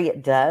certain degree,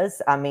 it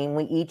does. I mean,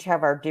 we each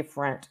have our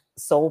different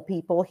soul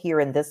people here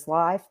in this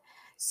life.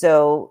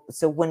 So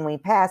when we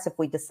pass, if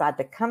we decide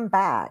to come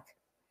back,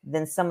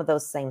 then some of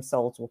those same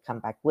souls will come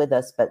back with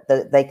us. But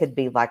they could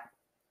be like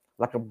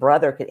a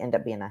brother could end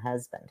up being a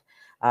husband,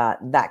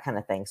 that kind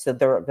of thing. So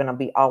they're going to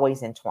be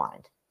always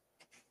entwined.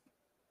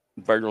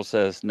 Virgil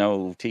says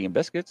no tea and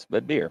biscuits,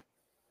 but beer.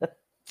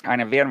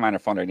 Eine Bier, meine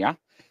Freundin, ja?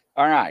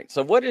 All right.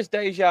 So what is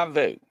deja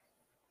vu?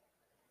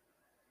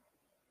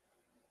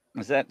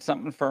 Is that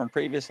something from a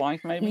previous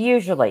life, maybe?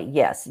 Usually,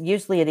 yes.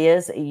 Usually it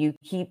is. You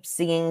keep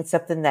seeing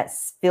something that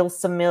feels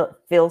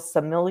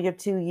familiar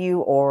to you,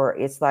 or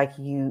it's like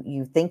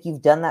you think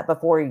you've done that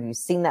before, or you've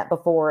seen that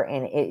before,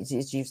 and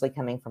it's usually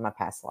coming from a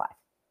past life.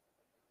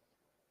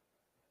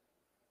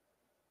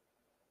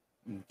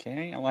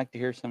 Okay. I'd like to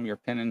hear some of your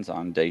opinions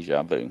on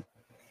deja vu.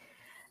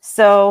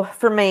 So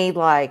for me,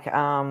 like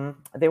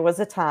there was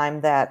a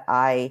time that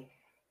I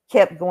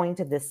kept going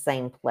to this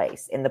same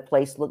place, and the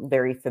place looked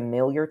very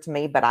familiar to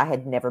me, but I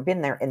had never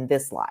been there in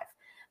this life.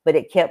 But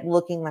it kept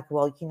looking like,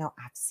 well,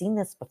 I've seen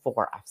this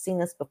before. I've seen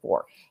this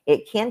before.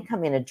 It can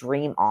come in a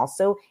dream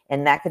also,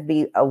 and that could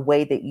be a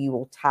way that you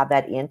will tie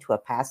that into a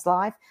past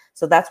life.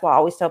 So that's why I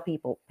always tell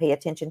people, pay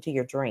attention to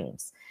your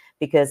dreams,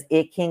 because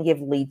it can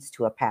give leads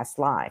to a past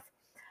life.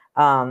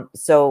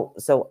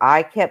 So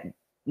I kept,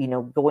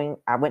 going.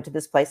 I went to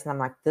this place, and I'm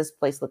like, this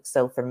place looks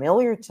so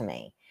familiar to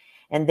me.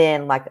 And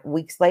then like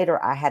weeks later,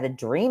 I had a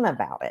dream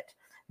about it.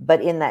 But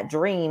in that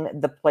dream,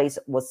 the place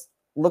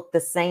looked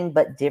the same,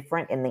 but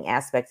different in the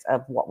aspects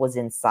of what was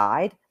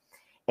inside.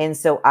 And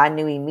so I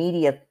knew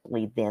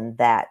immediately then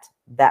that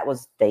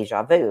was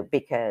deja vu,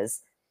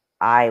 because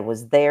I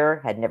was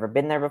there, had never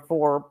been there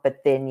before,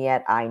 but then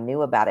yet I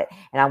knew about it.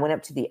 And I went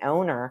up to the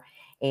owner,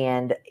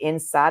 and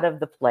inside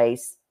of the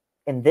place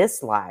in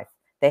this life,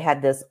 they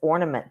had this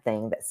ornament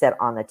thing that sat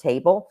on the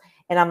table.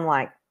 And I'm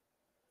like,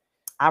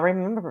 I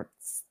remember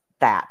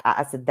that.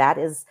 I said, that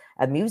is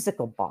a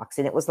musical box.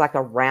 And it was like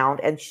a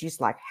round. And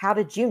she's like, how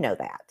did you know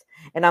that?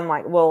 And I'm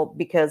like, well,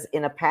 because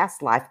in a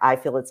past life, I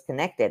feel it's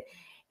connected.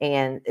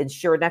 And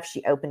sure enough,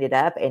 she opened it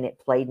up and it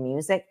played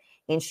music.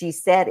 And she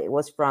said it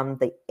was from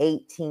the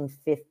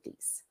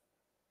 1850s.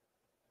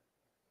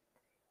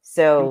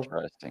 So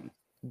interesting.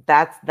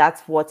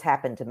 that's what's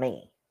happened to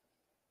me.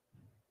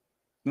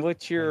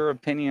 What's your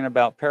opinion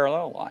about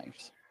parallel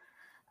lives?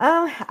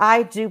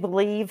 I do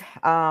believe.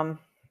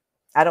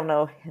 I don't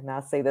know, and I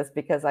say this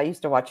because I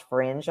used to watch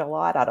Fringe a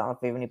lot. I don't know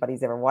if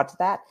anybody's ever watched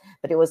that,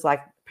 but it was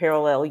like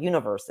parallel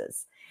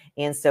universes.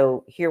 And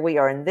so here we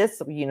are in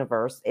this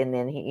universe, and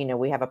then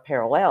we have a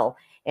parallel,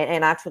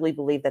 and I truly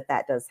believe that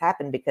that does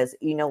happen because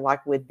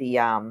like with the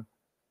oh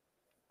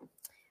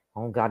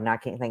God, now I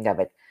can't think of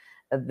it.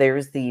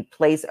 There's the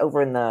place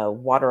over in the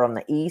water on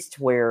the east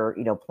where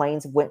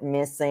planes went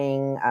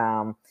missing.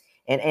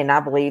 And I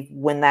believe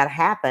when that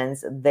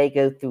happens, they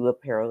go through a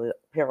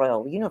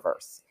parallel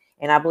universe.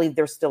 And I believe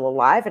they're still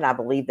alive, and I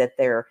believe that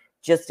they're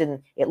just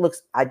it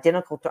looks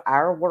identical to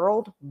our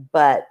world,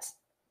 but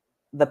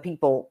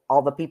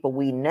all the people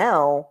we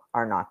know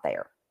are not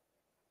there.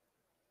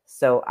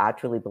 So I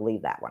truly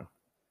believe that one.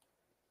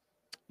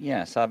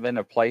 Yes, I've been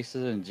to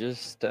places and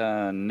just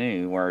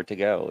knew where to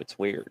go. It's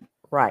weird.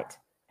 Right.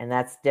 And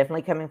that's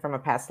definitely coming from a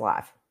past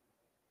life.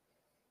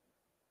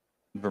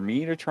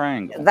 Bermuda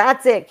Triangle.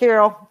 That's it,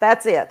 Carol.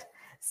 That's it.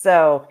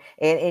 So,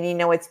 and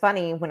it's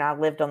funny, when I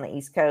lived on the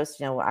East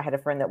Coast, I had a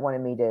friend that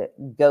wanted me to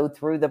go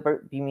through the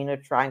Bermuda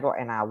Triangle,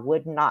 and I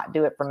would not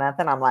do it for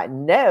nothing. I'm like,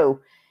 no,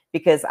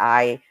 because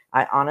I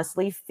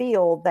honestly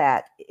feel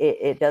that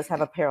it does have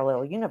a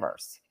parallel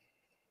universe.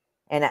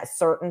 And at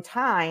certain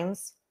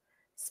times,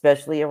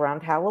 especially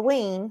around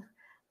Halloween,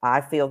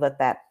 I feel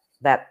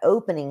that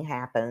opening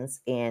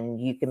happens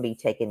and you can be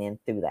taken in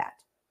through that.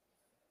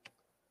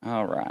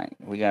 All right.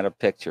 We got a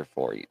picture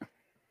for you.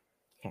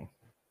 Okay.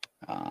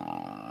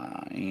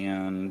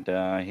 And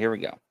here we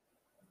go.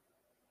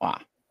 Wow.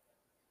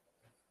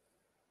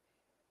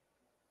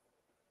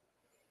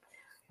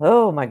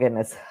 Oh my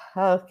goodness.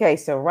 Okay,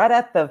 so right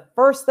at the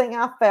first thing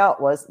I felt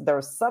was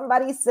there's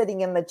somebody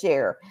sitting in the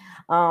chair.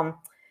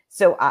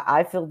 So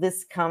I feel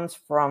this comes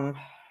from,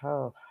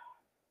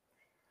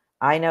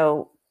 I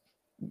know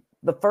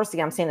the first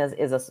thing I'm seeing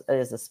is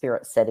a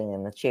spirit sitting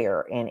in the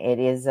chair, and it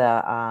is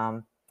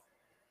an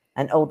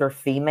older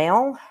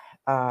female.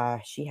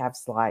 She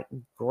has like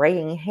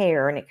graying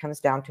hair, and it comes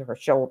down to her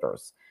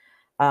shoulders.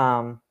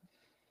 And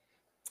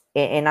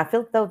I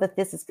feel though that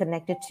this is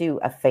connected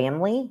to a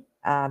family,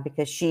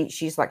 because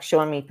she's like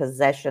showing me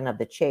possession of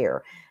the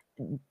chair.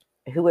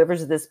 Whoever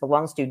this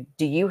belongs to,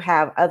 do you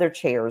have other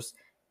chairs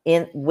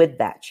in with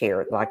that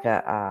chair, like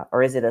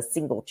or is it a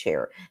single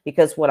chair?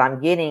 Because what I'm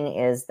getting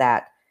is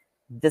that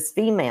this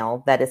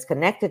female that is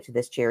connected to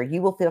this chair,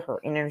 you will feel her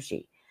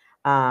energy.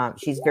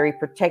 She's very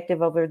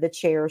protective over the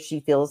chair. She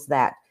feels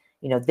that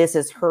this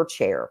is her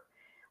chair.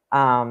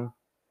 Because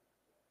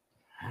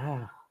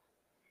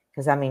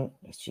I mean,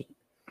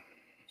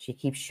 she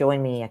keeps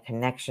showing me a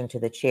connection to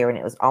the chair, and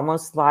it was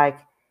almost like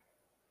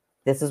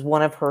this is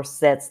one of her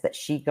sets that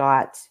she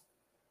got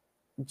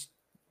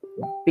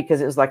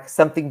because it was like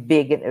something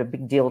big and a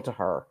big deal to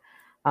her.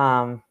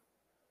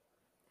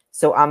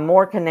 So I'm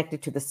more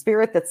connected to the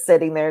spirit that's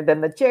sitting there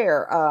than the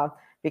chair,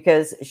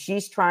 because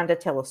she's trying to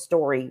tell a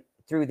story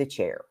through the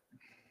chair.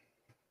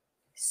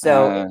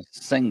 So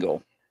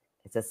single.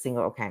 It's a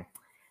single. Okay.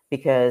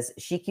 Because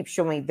she keeps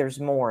showing me there's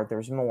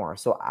more.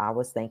 So I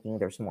was thinking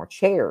there's more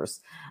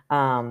chairs.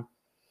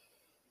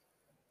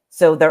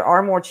 So there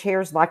are more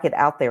chairs like it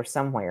out there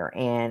somewhere.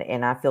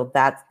 And I feel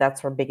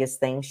that's her biggest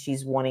thing.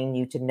 She's wanting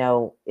you to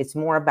know it's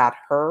more about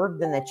her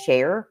than the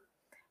chair,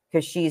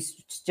 because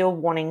she's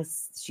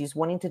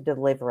wanting to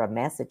deliver a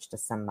message to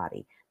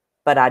somebody.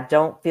 But I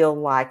don't feel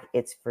like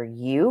it's for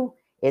you.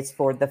 It's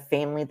for the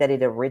family that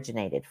it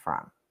originated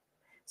from.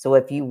 So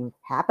if you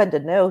happen to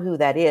know who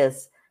that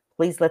is,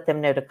 please let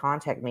them know to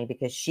contact me,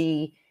 because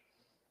she,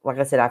 like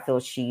I said, I feel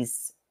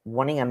she's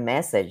wanting a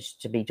message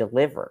to be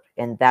delivered.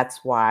 And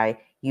that's why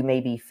you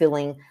may be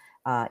feeling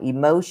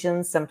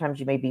emotions. Sometimes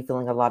you may be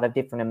feeling a lot of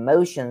different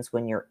emotions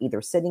when you're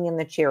either sitting in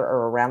the chair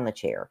or around the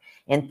chair.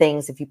 And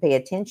things, if you pay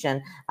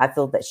attention, I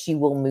feel that she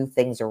will move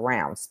things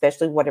around,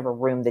 especially whatever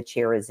room the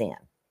chair is in.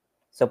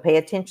 So pay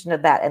attention to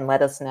that and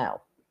let us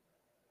know.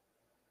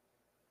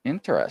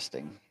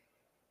 Interesting.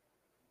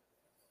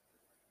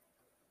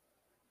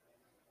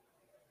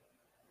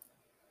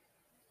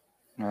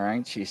 All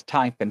right, she's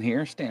typing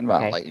here. Stand by,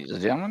 Okay. ladies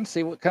and gentlemen.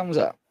 See what comes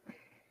up.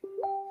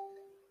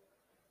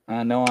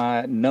 I know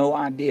I no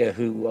idea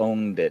who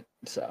owned it.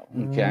 So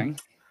okay.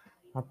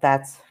 Well,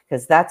 that's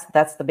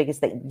the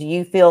biggest thing. Do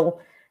you feel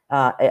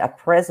a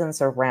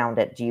presence around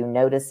it? Do you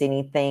notice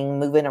anything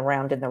moving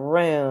around in the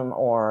room,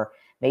 or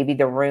maybe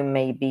the room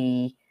may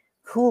be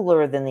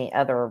cooler than the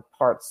other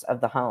parts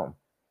of the home?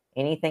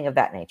 Anything of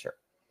that nature?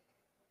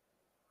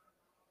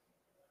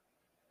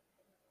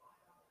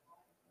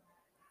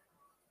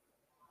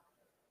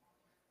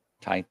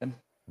 Typing.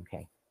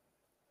 Okay.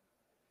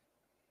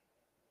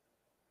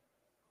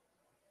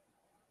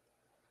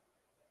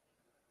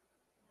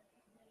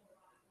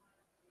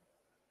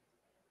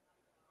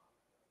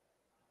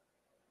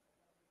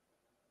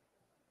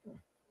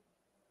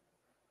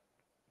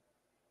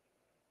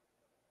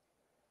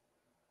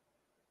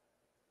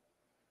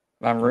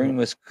 My room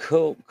was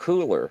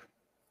cooler.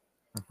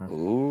 Mm-hmm.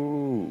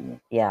 Ooh.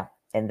 Yeah,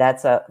 and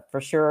that's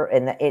for sure.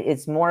 And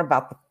it's more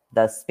about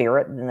the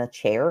spirit in the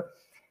chair.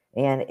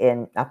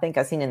 And I think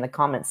I seen in the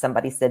comments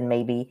somebody said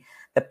maybe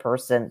the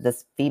person,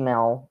 this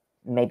female,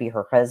 maybe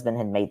her husband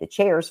had made the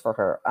chairs for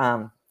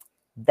her.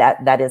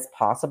 That is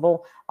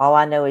possible. All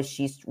I know is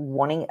she's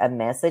wanting a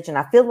message, and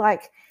I feel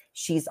like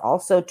she's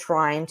also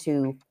trying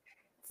to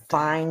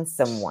find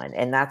someone,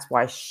 and that's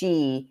why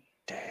she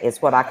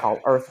is what I call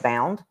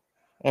earthbound.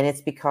 And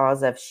it's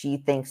because of she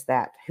thinks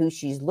that who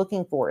she's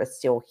looking for is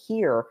still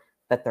here,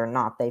 but they're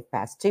not. They've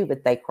passed too,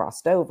 but they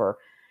crossed over.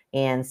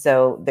 And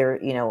so they're,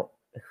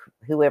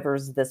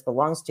 whoever's this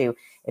belongs to,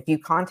 if you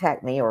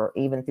contact me or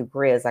even through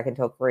Grizz, I can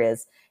tell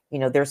Grizz,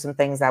 there's some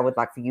things I would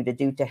like for you to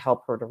do to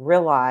help her to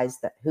realize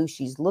that who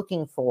she's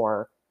looking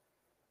for,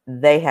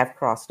 they have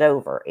crossed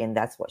over, and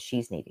that's what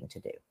she's needing to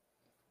do.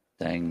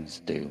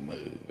 Things do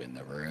move in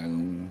the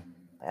room.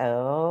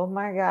 Oh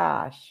my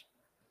gosh.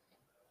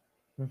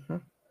 Mm-hmm.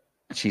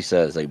 She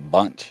says a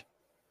bunch.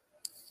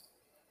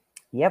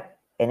 Yep.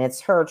 And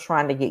it's her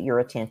trying to get your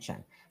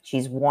attention.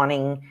 She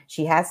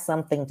has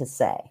something to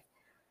say.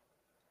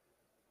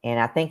 And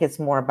I think it's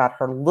more about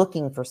her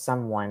looking for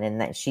someone,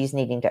 and that she's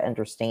needing to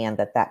understand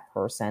that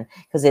person,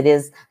 because it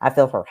is, I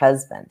feel, her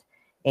husband,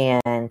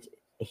 and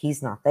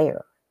he's not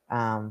there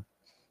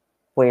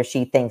where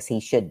she thinks he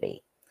should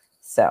be.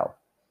 So.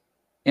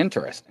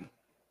 Interesting.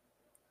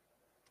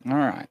 All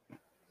right.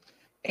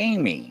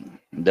 Amy,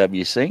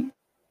 WC,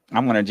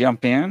 I'm going to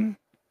jump in.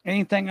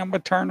 Anything on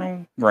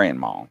maternal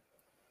grandma?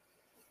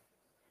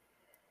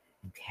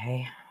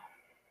 Okay.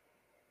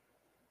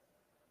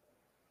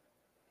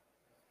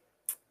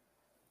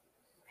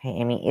 Okay,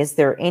 Amy, is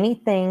there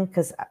anything,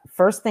 because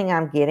first thing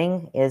I'm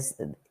getting is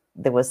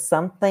there was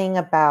something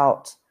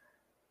about,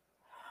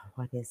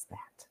 what is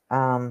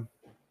that?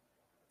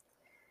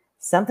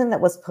 Something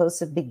that was supposed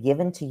to be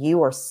given to you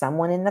or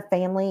someone in the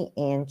family,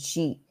 and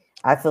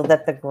I feel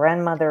that the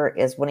grandmother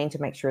is wanting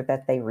to make sure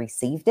that they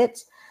received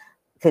it,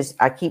 because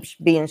I keep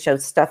being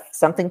showed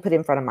something put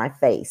in front of my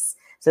face.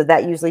 So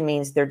that usually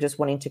means they're just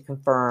wanting to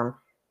confirm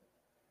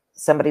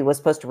somebody was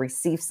supposed to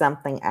receive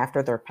something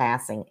after their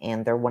passing,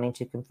 and they're wanting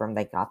to confirm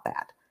they got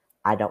that.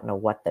 I don't know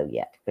what though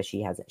yet, because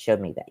she hasn't showed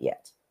me that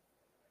yet.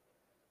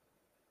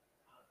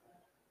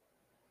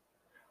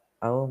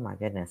 Oh my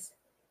goodness.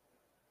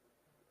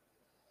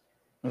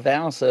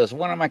 Val says,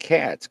 one of my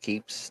cats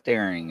keeps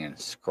staring and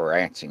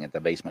scratching at the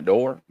basement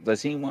door.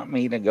 Does he want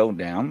me to go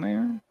down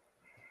there?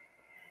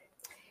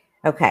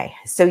 Okay,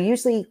 so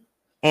usually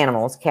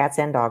animals, cats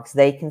and dogs,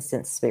 they can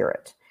sense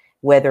spirit,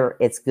 whether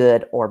it's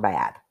good or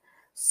bad.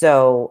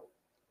 So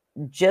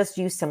just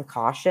use some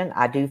caution.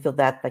 I do feel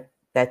that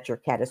that your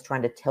cat is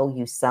trying to tell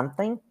you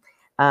something.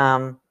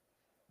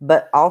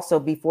 But also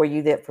before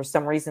you, that for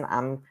some reason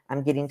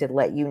I'm getting to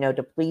let you know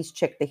to please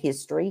check the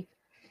history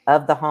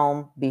of the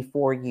home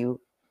before you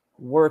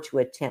were to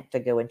attempt to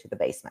go into the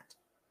basement.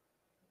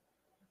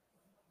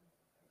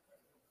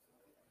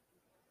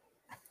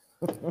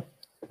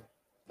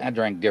 I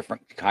drank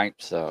different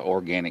types of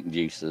organic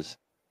juices.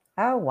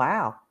 Oh,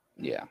 wow.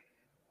 Yeah.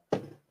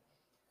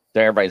 So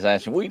everybody's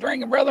asking, what are you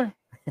drinking, brother?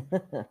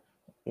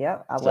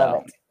 Yep, I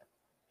love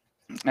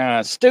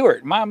it.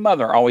 Stuart, my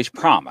mother always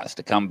promised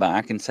to come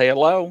back and say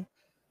hello,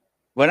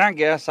 but I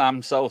guess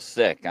I'm so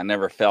sick I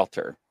never felt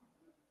her.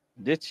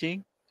 Did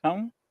she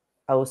come?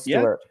 Oh,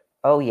 Stuart. Yet?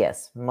 Oh,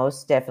 yes,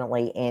 most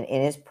definitely. And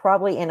it's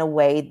probably in a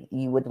way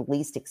you would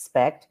least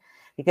expect,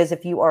 because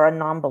if you are a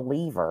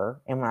non-believer,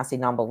 and when I say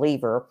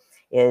non-believer,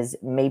 is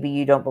maybe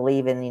you don't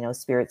believe in,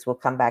 spirits will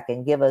come back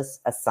and give us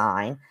a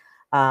sign.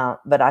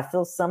 But I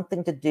feel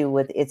something to do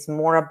with, it's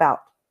more about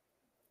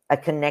a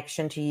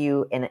connection to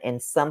you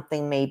and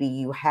something maybe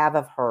you have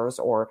of hers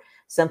or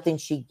something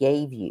she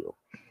gave you.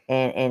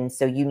 And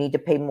so you need to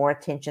pay more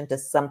attention to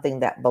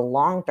something that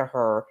belonged to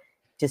her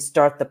to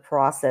start the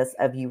process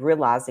of you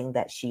realizing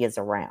that she is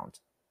around.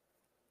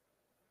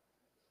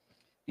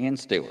 And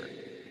Stuart,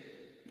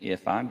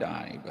 if I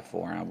die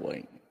before I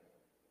wake,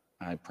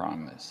 I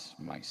promise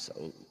my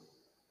soul,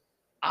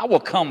 I will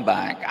come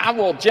back. I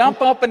will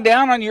jump up and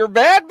down on your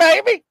bed,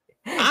 baby.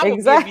 I will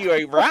give you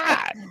a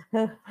ride.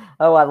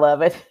 Oh, I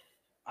love it.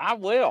 I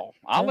will.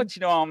 I'll let you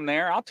know I'm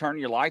there. I'll turn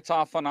your lights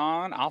off and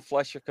on. I'll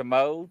flush your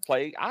commode.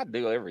 I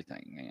do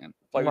everything, man.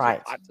 Play with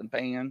your pots and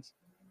pans.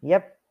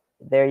 Yep.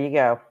 There you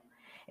go.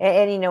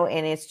 And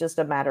and it's just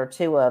a matter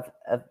too of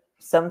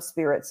some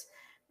spirits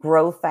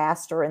grow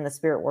faster in the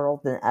spirit world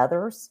than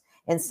others.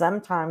 And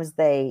sometimes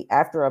they,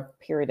 after a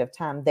period of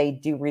time, they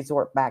do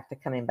resort back to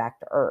coming back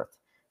to earth.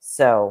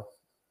 So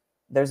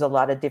there's a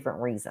lot of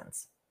different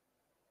reasons.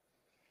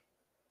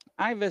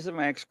 I visit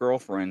my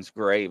ex-girlfriend's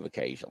grave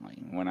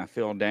occasionally when I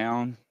feel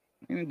down,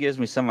 and it gives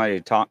me somebody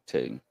to talk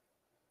to.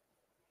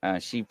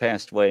 She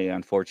passed away,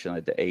 unfortunately,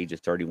 at the age of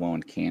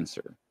 31 with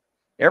cancer.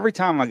 Every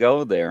time I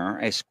go there,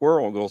 a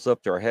squirrel goes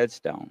up to her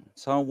headstone.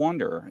 So I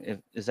wonder,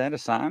 is that a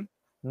sign?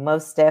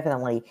 Most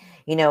definitely.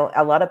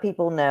 A lot of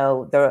people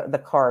know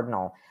the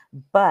cardinal,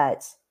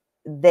 but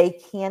they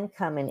can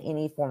come in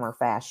any form or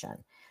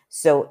fashion.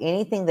 So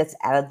anything that's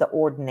out of the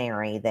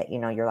ordinary that,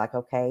 you're like,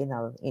 okay,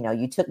 no,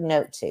 you took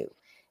note to,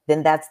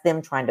 then that's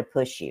them trying to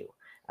push you.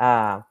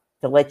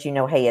 to let you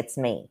know, hey, it's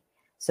me.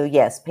 So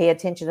yes, pay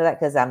attention to that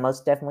because I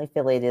most definitely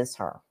feel it is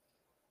her.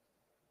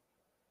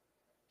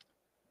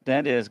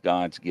 That is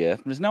God's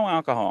gift. There's no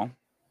alcohol.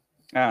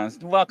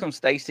 Welcome,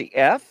 Stacy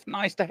F.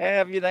 Nice to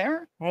have you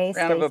there. Hey,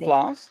 Round of Stacy.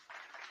 applause.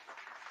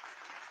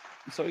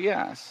 So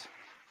yes.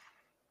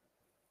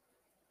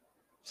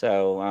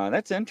 So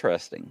that's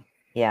interesting.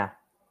 Yeah.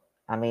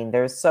 I mean,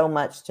 there's so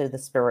much to the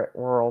spirit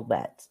world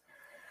that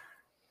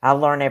I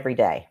learn every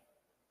day.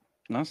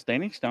 Well,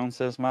 Standing Stone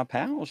says my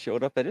pal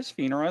showed up at his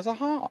funeral as a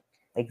hawk.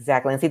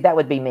 Exactly. And see, that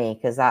would be me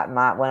because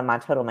one of my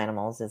totem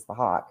animals is the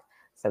hawk.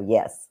 So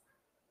yes.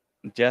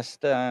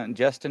 Just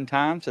in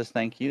time says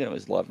thank you. That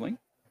was lovely.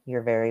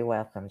 You're very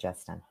welcome,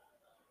 Justin.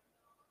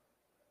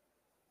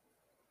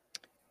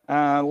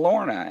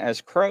 Lorna,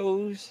 as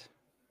crows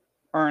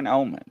are an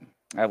omen.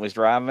 I was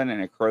driving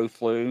and a crow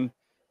flew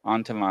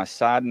onto my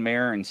side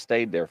mirror and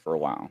stayed there for a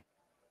while.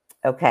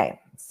 Okay,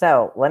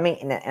 so let me,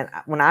 and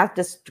when I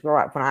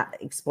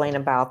explain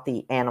about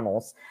the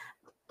animals,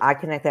 I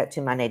connect that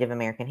to my Native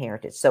American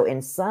heritage. So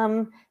in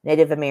some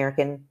Native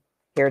American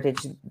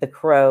heritage, the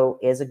crow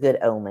is a good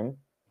omen.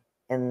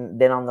 And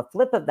then on the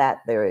flip of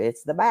that,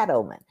 it's the bad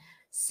omen.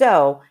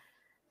 So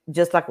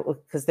just like,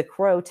 because the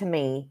crow to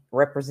me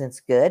represents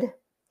good.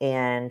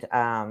 And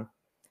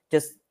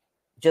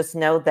just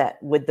know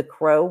that with the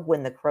crow,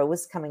 when the crow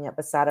is coming up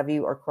beside of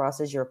you or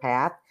crosses your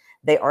path,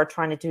 they are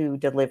trying to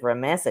deliver a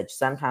message.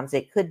 Sometimes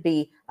it could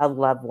be a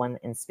loved one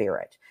in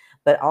spirit,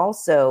 but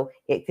also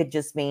it could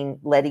just mean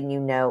letting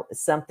you know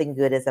something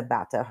good is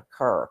about to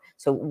occur.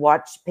 So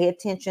pay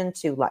attention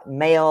to like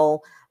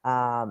mail,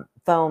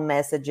 phone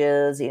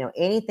messages,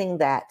 anything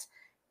that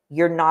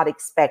you're not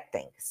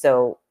expecting.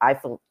 So I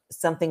feel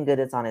something good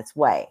is on its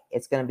way.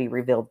 It's going to be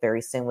revealed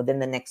very soon within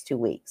the next 2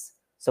 weeks.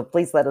 So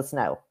please let us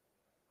know.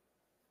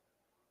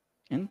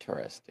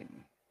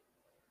 Interesting.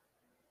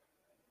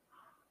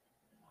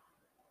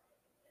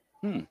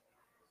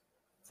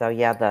 So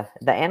yeah,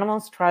 the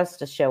animals tries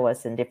to show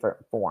us in different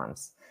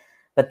forms,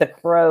 but the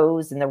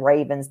crows and the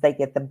ravens, they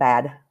get the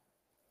bad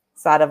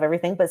side of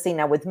everything. But see,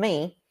 now with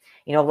me,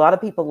 a lot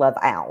of people love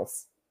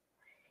owls,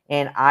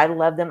 and I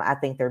love them. I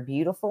think they're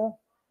beautiful.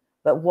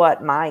 But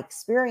what my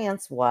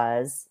experience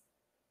was,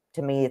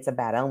 to me, it's a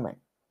bad omen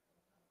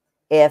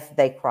if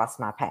they cross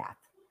my path.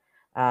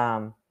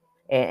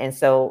 And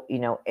so,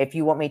 if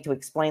you want me to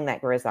explain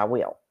that, Grizz, I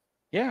will.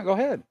 Yeah, go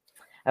ahead.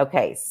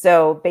 Okay,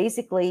 so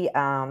basically,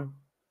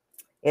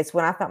 it's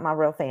when I found my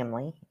real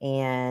family,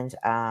 and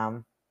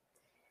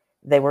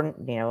they were,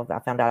 I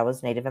found out I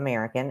was Native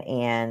American,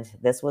 and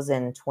this was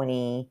in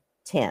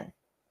 2010.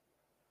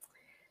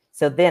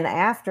 So then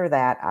after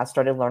that, I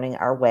started learning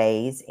our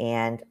ways,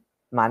 and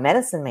my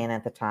medicine man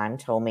at the time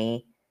told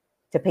me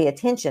to pay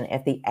attention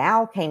if the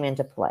owl came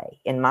into play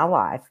in my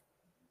life,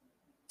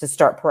 to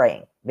start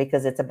praying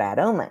because it's a bad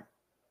omen.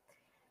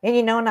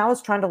 And, and I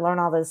was trying to learn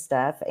all this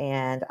stuff,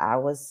 and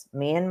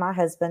me and my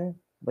husband,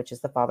 which is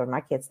the father of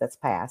my kids that's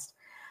passed,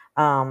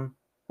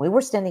 we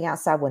were standing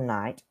outside one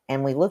night,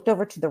 and we looked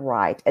over to the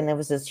right, and there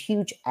was this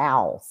huge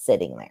owl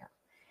sitting there.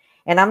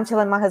 And I'm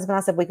telling my husband,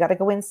 I said, we got to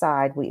go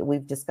inside.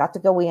 We've just got to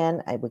go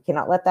in. We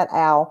cannot let that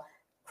owl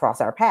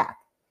cross our path.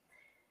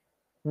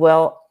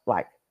 Well,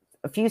 like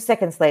a few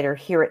seconds later,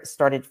 here it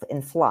started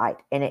in flight,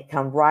 and it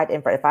come right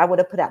in front. If I would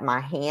have put out my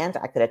hand,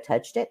 I could have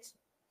touched it.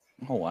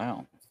 Oh,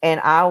 wow. And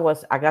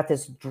I got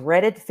this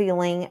dreaded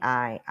feeling.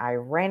 I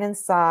ran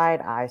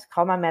inside. I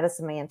called my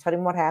medicine man, told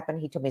him what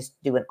happened. He told me to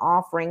do an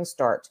offering,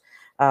 start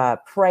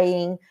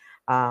praying.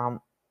 And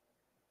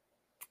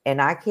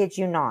I kid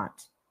you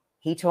not.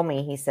 He told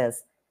me, he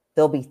says,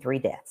 there'll be 3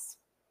 deaths.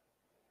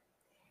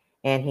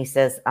 And he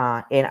says,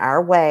 in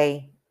our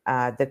way,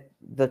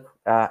 the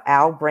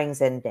owl brings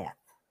in death.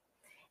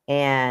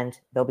 And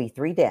there'll be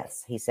 3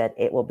 deaths. He said,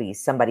 it will be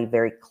somebody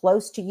very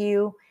close to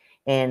you,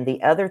 and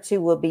the other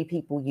 2 will be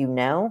people you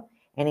know.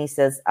 And he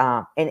says,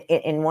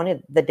 and one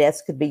of the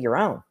deaths could be your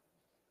own.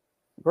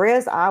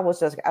 Grizz, I was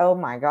just, oh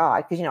my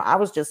God, because, I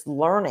was just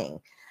learning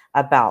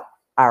about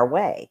our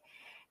way.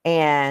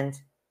 And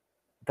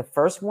the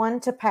first one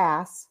to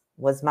pass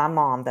was my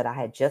mom that I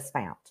had just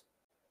found.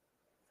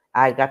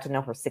 I got to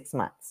know her 6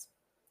 months.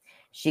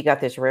 She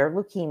got this rare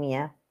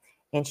leukemia,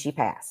 and she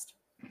passed.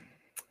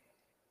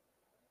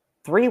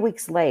 3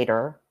 weeks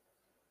later,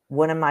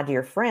 one of my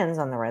dear friends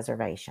on the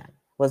reservation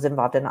was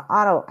involved in an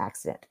auto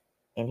accident,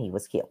 and he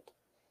was killed.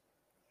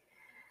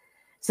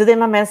 So then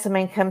my medicine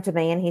man come to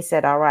me, and he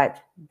said, all right,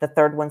 the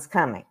 3rd one's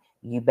coming.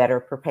 You better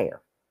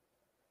prepare.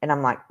 And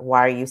I'm like, why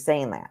are you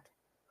saying that?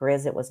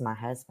 Grizz, it was my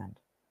husband.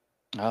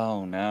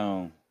 Oh,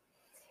 no.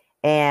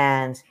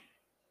 And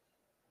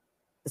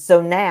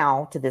so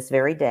now, to this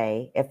very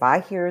day, if I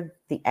hear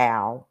the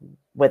owl,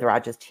 whether I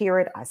just hear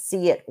it, I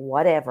see it,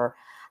 whatever,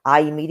 I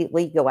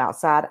immediately go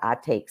outside. I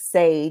take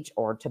sage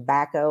or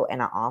tobacco,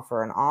 and I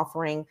offer an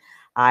offering.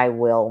 I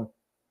will,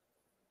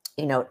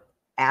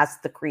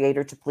 ask the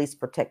Creator to please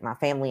protect my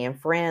family and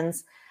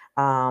friends.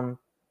 And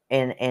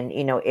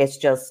it's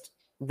just,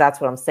 that's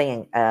what I'm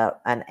saying.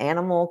 An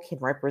animal can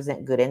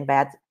represent good and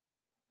bad,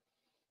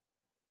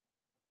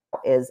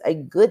 is a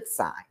good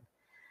sign.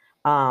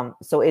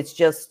 So it's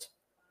just,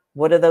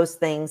 what are those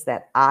things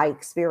that I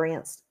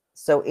experienced?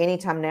 So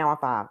anytime now,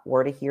 if I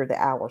were to hear the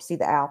owl or see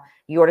the owl,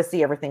 you ought to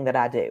see everything that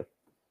I do.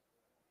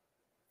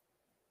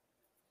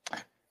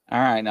 All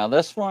right, now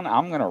this one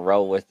I'm going to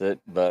roll with it,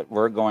 but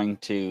we're going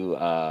to.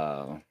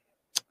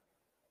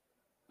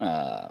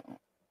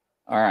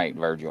 All right,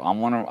 Virgil, I'm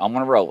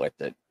gonna roll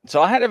with it.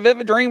 So I had a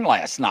vivid dream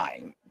last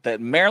night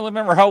that Marilyn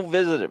Monroe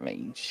visited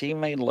me. She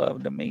made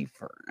love to me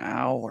for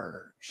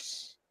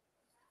hours.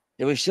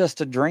 It was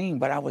just a dream,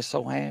 but I was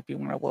so happy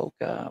when I woke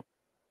up.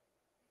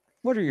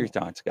 What are your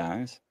thoughts,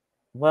 guys?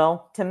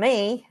 Well, to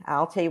me,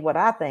 I'll tell you what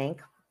I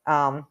think.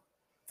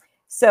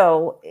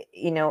 So,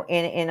 in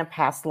a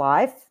past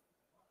life,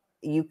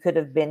 you could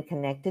have been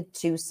connected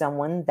to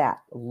someone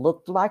that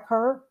looked like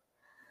her.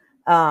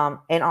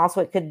 And also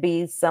it could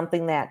be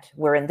something that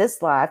where in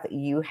this life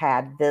you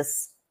had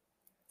this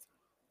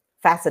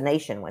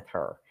fascination with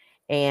her.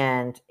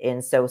 And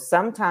so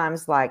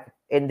sometimes, like,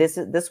 and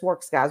this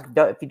works, guys.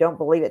 If you don't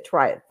believe it,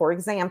 try it. For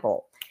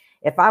example,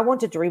 if I want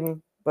to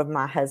dream of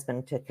my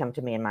husband to come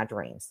to me in my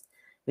dreams,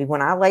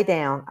 when I lay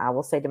down, I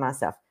will say to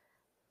myself,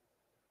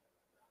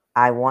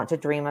 I want to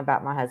dream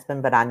about my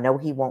husband, but I know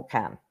he won't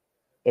come.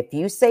 If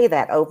you say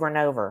that over and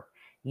over,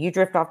 you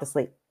drift off to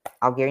sleep.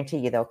 I'll guarantee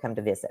you they'll come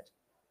to visit.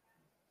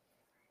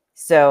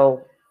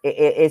 So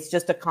it's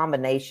just a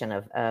combination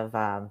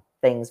of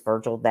things,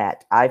 Virgil,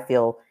 that I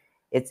feel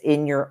it's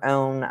in your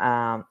own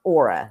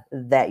aura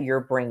that you're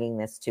bringing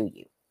this to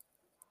you.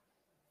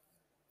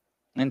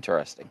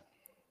 Interesting.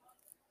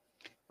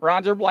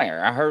 Roger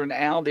Blair, I heard an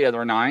owl the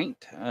other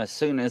night. As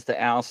soon as the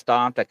owl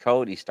stopped, a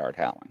coyote started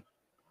howling.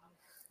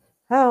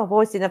 Oh,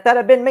 boy, see, if that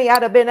had been me,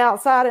 I'd have been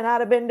outside and I'd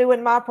have been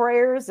doing my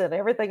prayers and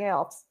everything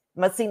else.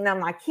 But see, now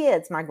my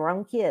kids, my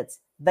grown kids,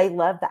 they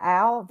love the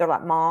owl. They're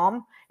like,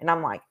 Mom. And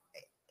I'm like,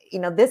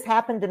 this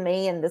happened to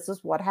me and this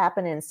is what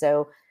happened. And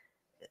so,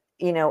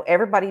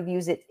 everybody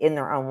views it in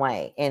their own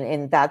way.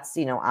 And that's,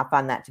 I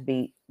find that to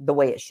be the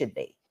way it should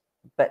be.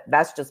 But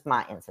that's just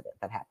my incident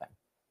that happened.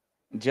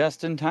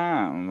 Just in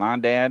time. My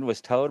dad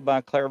was told by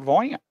a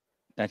clairvoyant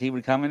that he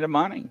would come into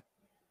money,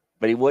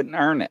 but he wouldn't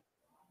earn it.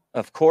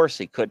 Of course,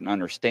 he couldn't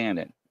understand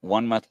it.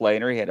 1 month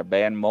later, he had a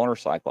bad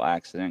motorcycle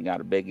accident and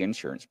got a big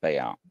insurance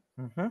payout.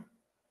 Mm-hmm.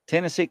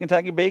 Tennessee,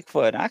 Kentucky,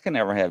 Bigfoot. I can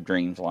never have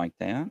dreams like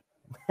that.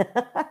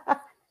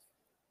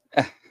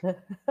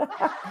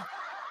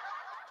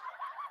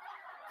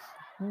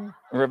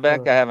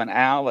 Rebecca, I have an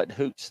owl that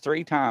hoots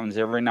 3 times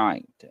every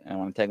night. I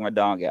want to take my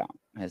dog out.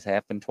 It has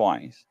happened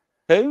twice.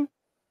 Who?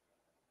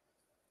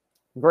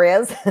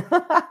 Grizz.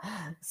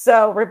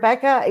 So,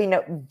 Rebecca,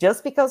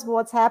 just because of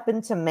what's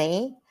happened to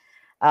me,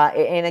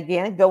 and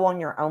again, go on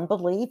your own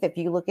belief. If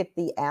you look at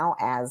the owl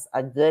as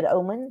a good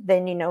omen,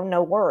 then,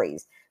 no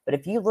worries. But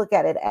if you look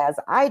at it as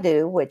I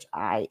do, which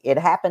it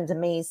happened to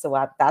me,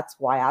 so that's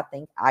why I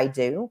think I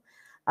do,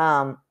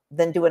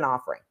 then do an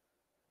offering.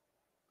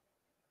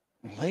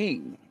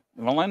 Lee,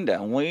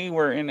 Melinda, we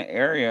were in an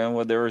area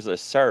where there was a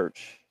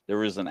search. There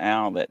was an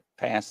owl that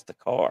passed the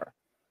car.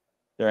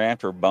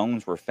 Thereafter,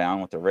 bones were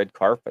found with a red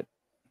carpet.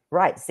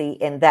 Right. See,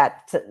 and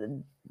that's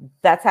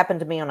happened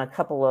to me on a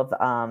couple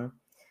of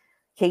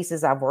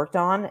cases I've worked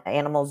on.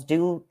 Animals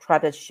do try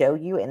to show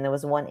you. And there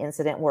was one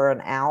incident where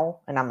an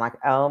owl, and I'm like,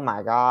 oh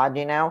my God,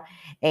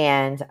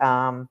 and,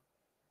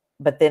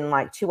 but then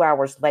like 2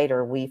 hours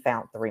later, we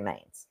found the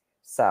remains.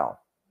 So.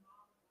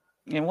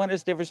 And what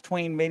is the difference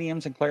between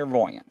mediums and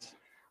clairvoyants?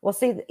 Well,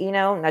 see,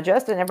 now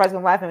Justin, everybody's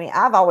going to laugh at me.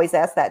 I've always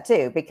asked that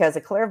too, because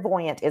a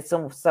clairvoyant is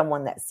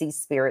someone that sees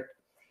spirit,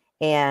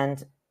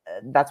 and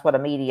that's what a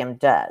medium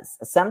does.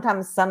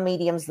 Sometimes some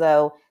mediums,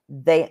 though,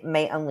 they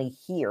may only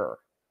hear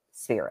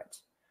spirit.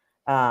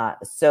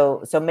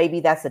 So maybe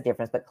that's the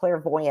difference. But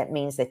clairvoyant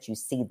means that you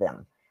see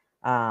them.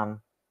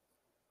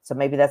 So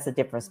maybe that's the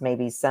difference.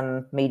 Maybe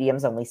some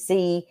mediums only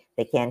see,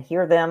 they can't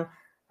hear them.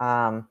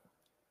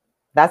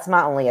 That's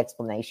my only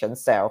explanation.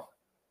 So.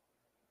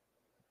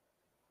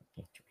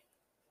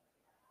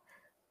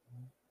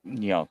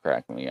 Y'all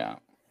crack me out.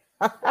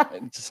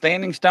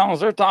 Standing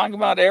Stones, they're talking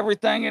about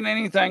everything and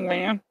anything,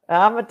 man.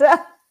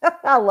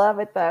 I love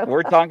it, though.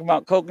 We're talking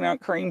about coconut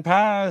cream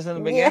pies in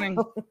the beginning.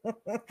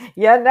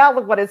 Yeah, now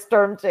look what it's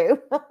turned to.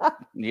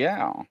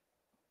 Yeah.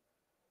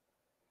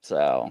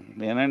 So,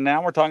 and then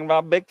now we're talking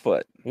about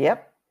Bigfoot.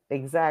 Yep,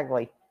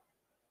 exactly.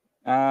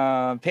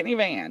 Penny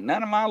Van,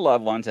 none of my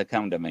loved ones have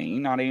come to me,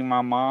 not even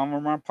my mom or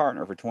my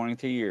partner for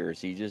 22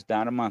 years. He just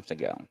died a month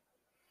ago.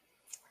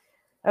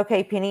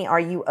 Okay, Penny, are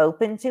you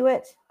open to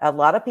it? A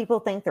lot of people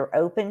think they're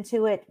open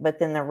to it, but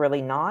then they're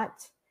really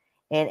not.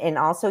 And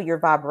also your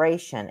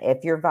vibration.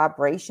 If your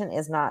vibration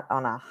is not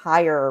on a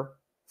higher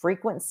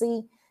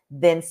frequency,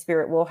 then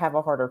spirit will have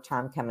a harder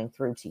time coming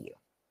through to you.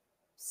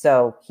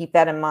 So keep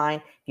that in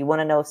mind. If you want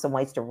to know some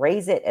ways to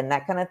raise it and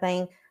that kind of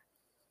thing,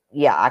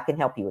 yeah, I can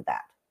help you with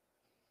that.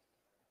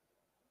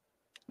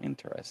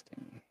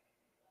 Interesting.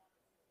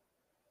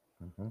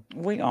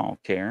 Mm-hmm. We all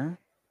care.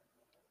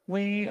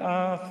 We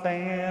are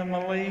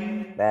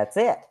family. That's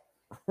it.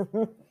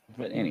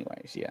 But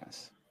anyways,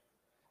 yes.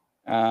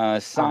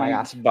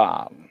 Science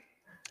Bob.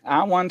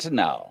 I want to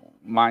know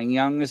my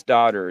youngest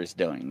daughter is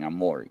doing. I'm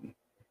worried.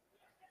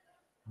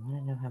 I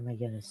want to know how my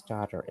youngest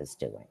daughter is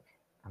doing.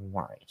 I'm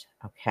worried.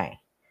 Okay.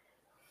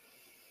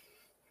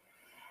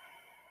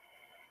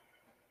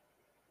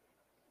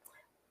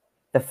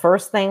 The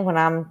first thing when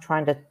I'm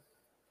trying to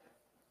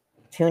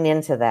tune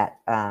into that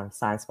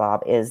Science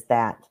Bob is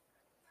that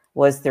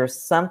was there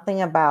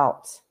something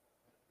about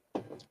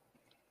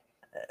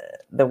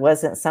there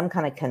wasn't some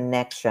kind of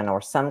connection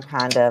or some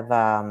kind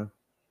of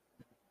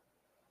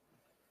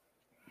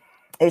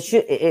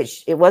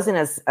it wasn't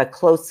as a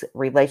close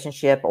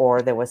relationship,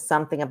 or there was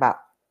something about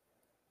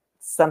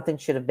something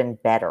should have been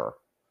better.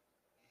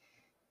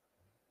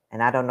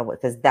 And I don't know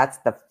what, because that's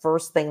the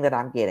first thing that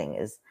I'm getting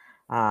is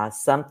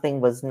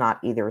something was not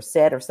either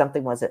said or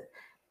something wasn't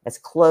as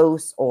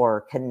close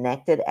or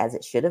connected as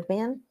it should have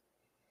been.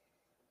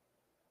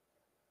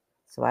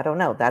 So I don't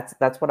know.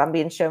 That's what I'm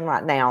being shown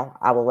right now.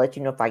 I will let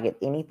you know if I get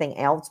anything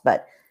else,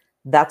 but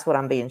that's what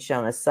I'm being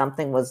shown as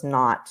something was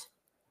not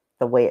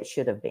the way it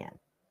should have been.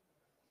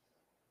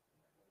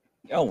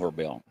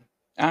 Overbuilt.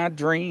 I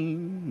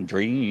dream,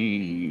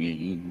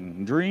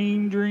 dream,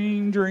 dream,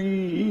 dream,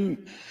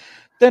 dream.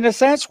 Then a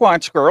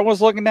Sasquatch girl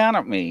was looking down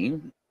at me,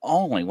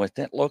 only with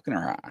that look in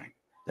her eye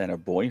that a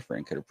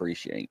boyfriend could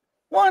appreciate.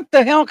 What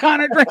the hell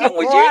kind of dream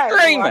was you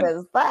dreaming? What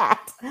is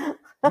that?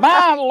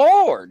 My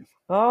Lord.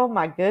 Oh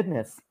my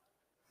goodness.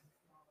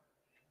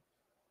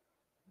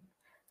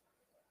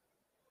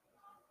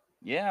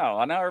 Yeah,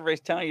 I know everybody's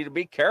telling you to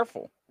be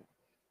careful.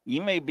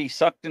 You may be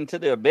sucked into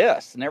the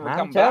abyss and never I'm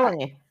come telling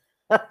back. you.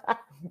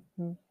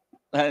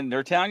 And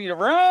they're telling you to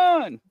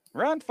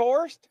run,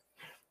 Forrest.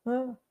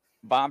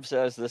 Bob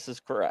says this is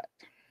correct.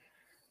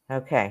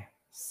 Okay,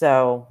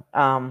 so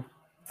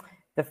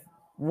the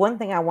one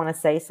thing I want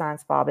to say,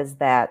 Science Bob, is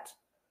that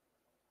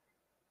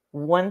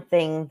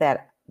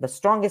the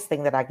strongest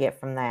thing that I get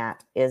from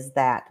that is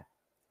that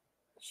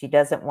she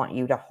doesn't want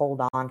you to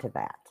hold on to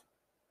that.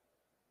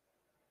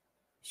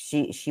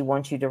 She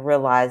wants you to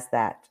realize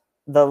that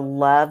the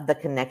love, the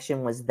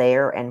connection was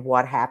there, and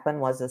what happened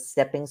was a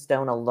stepping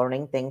stone, a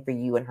learning thing for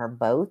you and her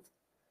both.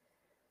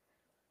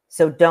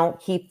 So don't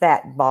keep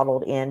that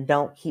bottled in.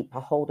 Don't keep a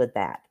hold of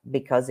that,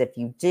 because if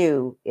you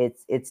do,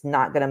 it's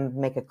not going to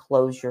make a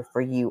closure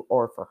for you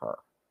or for her.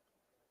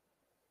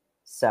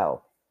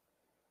 So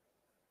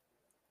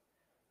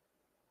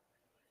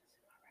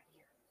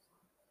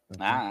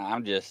I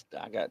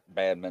got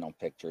bad mental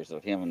pictures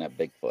of him and that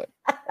Bigfoot.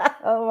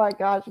 oh my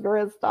gosh,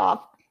 Grizz,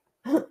 stop.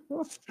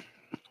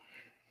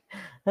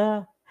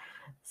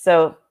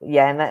 So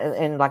yeah,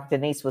 and like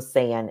Denise was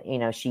saying,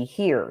 she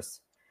hears.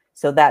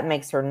 So that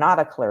makes her not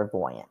a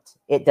clairvoyant.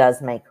 It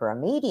does make her a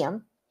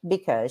medium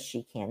because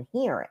she can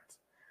hear it.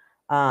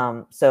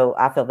 So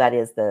I feel that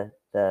is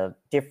the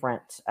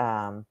different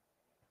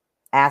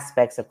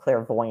aspects of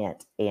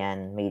clairvoyant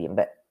and medium.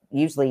 But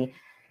usually,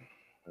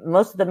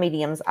 most of the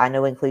mediums I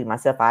know, including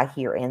myself, I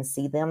hear and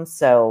see them.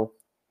 So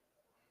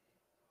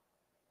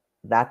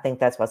I think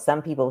that's why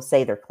some people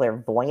say they're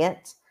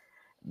clairvoyant,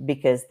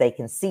 because they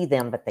can see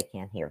them, but they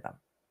can't hear them.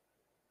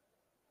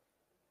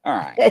 All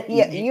right.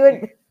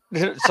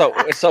 Yeah,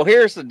 so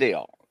here's the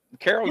deal.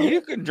 Carol,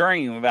 you can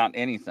dream about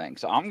anything.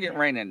 So I'm getting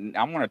ready and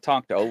I'm going to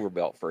talk to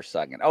Overbuilt for a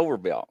second.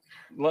 Overbuilt.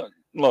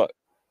 Look.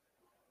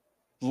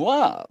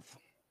 Love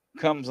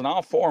comes in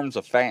all forms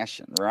of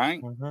fashion,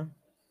 right? Mm-hmm.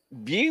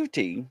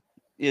 Beauty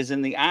is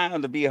in the eye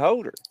of the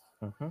beholder.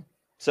 Mm-hmm.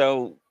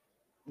 So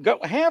go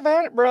have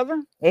at it,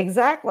 brother.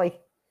 Exactly.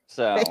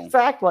 So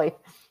exactly.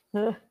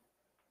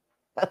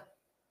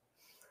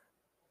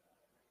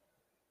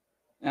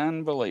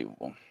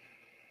 unbelievable.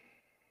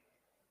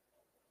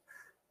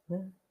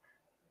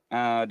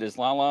 Does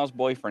Lala's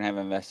boyfriend have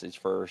a message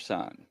for her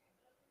son?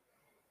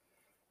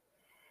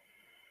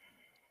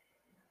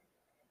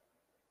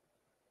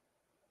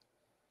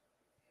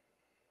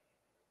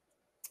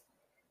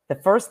 The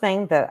first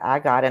thing that I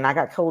got, and I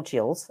got cold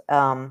chills,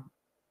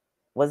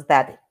 was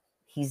that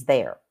he's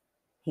there.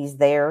 He's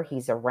there.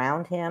 He's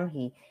around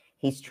him.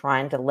 He's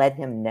trying to let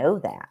him know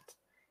that,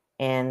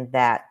 and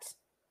that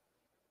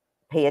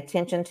pay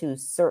attention to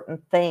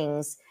certain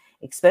things,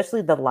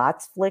 especially the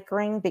lights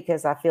flickering,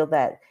 because I feel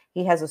that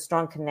he has a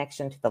strong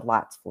connection to the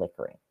lights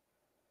flickering.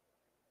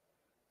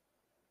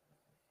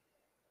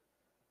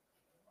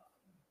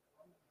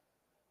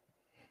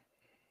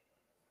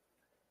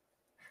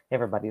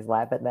 Everybody's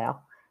laughing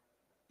now.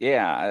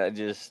 Yeah, I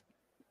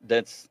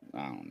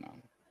don't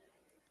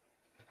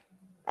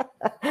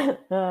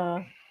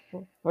know.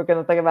 We're going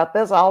to think about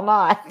this all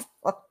night.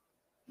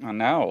 I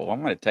know.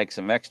 I'm going to take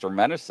some extra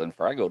medicine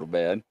before I go to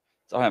bed,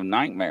 so I'll have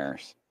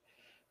nightmares.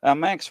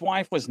 Mac's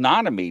wife was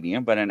not a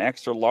medium, but an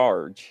extra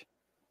large,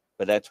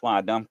 but that's why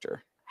I dumped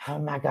her. Oh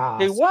my gosh.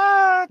 Do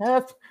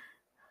what?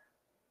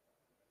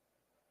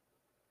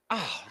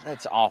 Oh,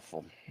 that's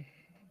awful.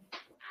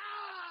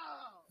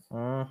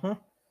 Mm-hmm.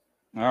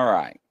 All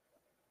right.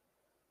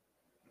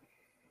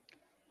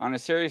 On a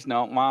serious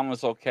note, Mom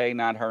was okay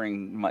not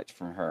hearing much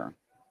from her.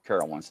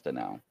 Carol wants to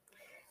know.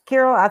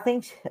 Carol, I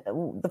think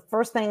the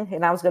first thing,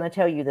 and I was going to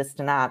tell you this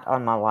tonight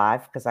on my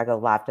live because I go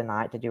live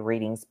tonight to do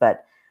readings,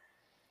 but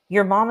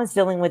your mom is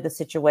dealing with the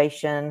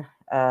situation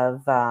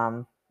of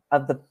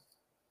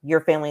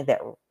your family that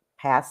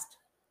passed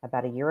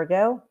about a year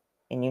ago,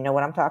 and you know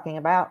what I'm talking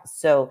about.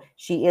 So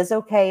she is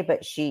okay,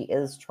 but she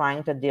is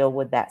trying to deal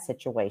with that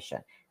situation.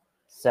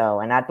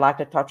 So, and I'd like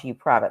to talk to you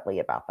privately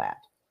about that.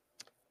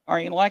 Are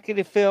you likely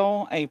to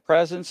feel a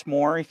presence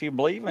more if you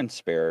believe in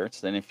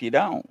spirits than if you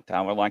don't?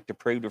 I would like to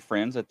prove to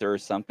friends that there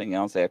is something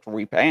else after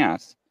we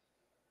pass,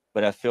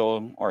 but I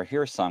feel or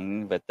hear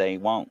something that they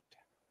won't.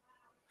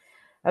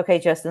 Okay,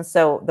 Justin.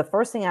 So the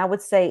first thing I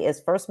would say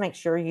is first make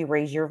sure you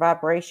raise your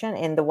vibration.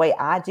 And the way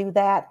I do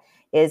that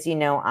is,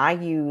 I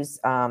use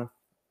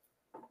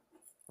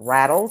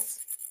rattles.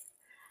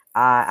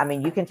 I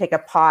mean, you can take a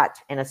pot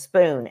and a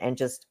spoon and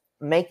just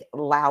make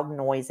loud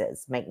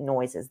noises, make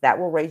noises that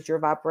will raise your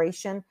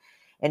vibration.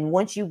 And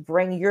once you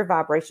bring your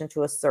vibration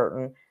to a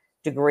certain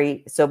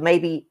degree, so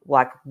maybe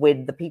like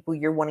with the people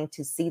you're wanting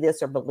to see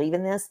this or believe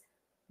in this,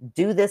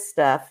 do this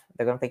stuff.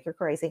 They're going to think you're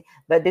crazy,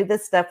 but do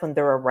this stuff when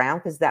they're around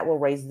because that will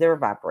raise their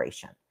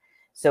vibration.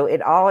 So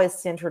it all is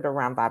centered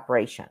around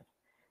vibration.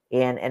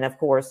 And of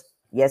course,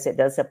 yes, it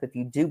does help if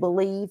you do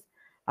believe,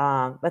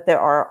 but there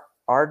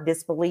are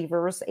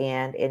disbelievers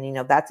and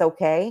that's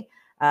okay.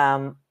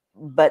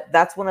 But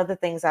that's one of the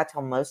things I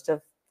tell most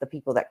of the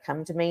people that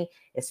come to me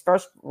is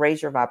first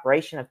raise your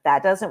vibration. If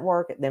that doesn't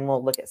work, then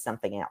we'll look at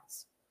something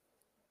else.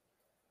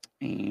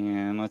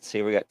 And let's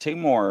see, we got two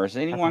more. Is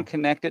anyone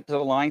connected to the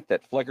light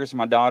that flickers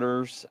my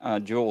daughter's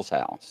Jules'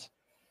 house?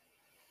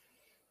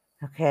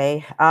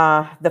 Okay.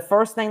 The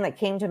first thing that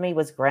came to me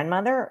was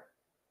grandmother.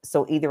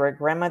 So either a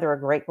grandmother or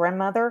great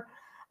grandmother.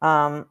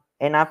 And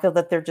I feel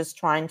that they're just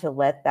trying to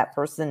let that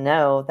person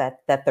know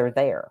that they're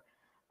there.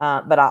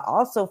 But I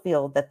also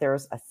feel that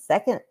there's a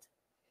second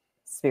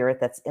spirit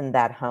that's in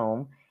that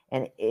home.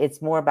 And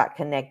it's more about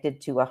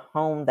connected to a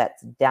home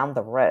that's down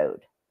the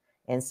road.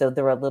 And so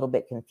they're a little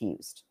bit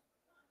confused.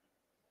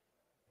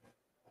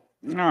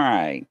 All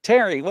right.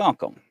 Terry,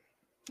 welcome.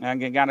 I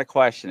got a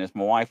question. Is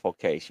my wife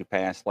okay? She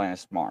passed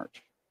last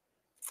March.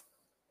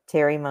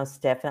 Terry,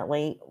 most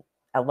definitely.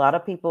 A lot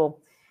of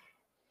people,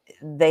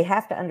 they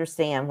have to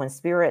understand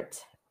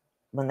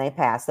when they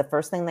pass, the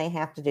first thing they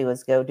have to do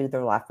is go do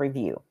their life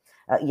review.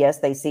 Yes,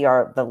 they see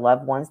the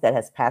loved ones that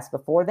has passed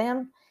before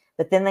them,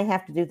 but then they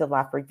have to do the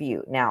life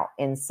review. Now,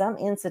 in some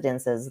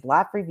incidences,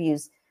 life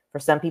reviews for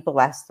some people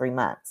last 3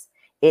 months.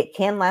 It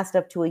can last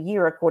up to a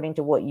year according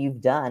to what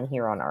you've done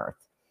here on earth.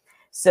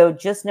 So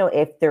just know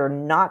if they're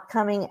not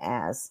coming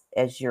as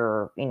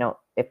your,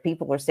 if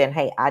people are saying,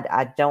 hey,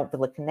 I don't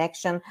feel a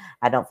connection,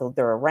 I don't feel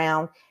they're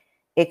around,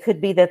 it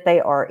could be that they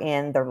are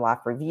in their life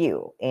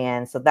review.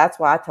 And so that's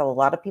why I tell a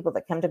lot of people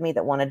that come to me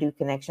that want to do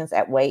connections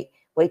wait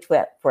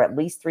for at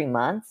least 3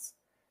 months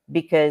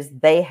because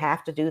they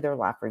have to do their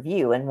life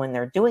review. And when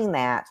they're doing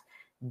that,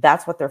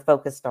 that's what they're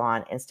focused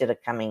on instead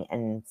of coming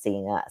and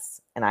seeing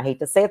us. And I hate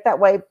to say it that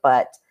way,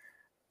 but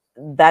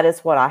that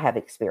is what I have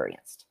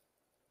experienced.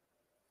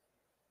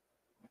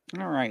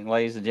 All right,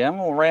 ladies and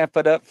gentlemen, we'll wrap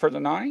it up for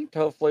tonight.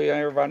 Hopefully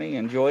everybody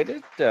enjoyed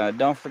it.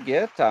 Don't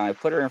forget, I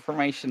put her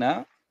information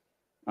up.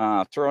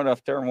 Throw it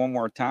up there one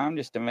more time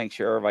just to make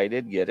sure everybody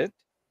did get it.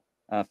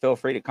 Feel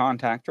free to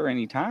contact her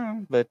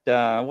anytime. But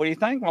what do you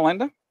think,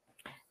 Melinda?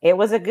 It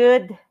was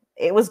good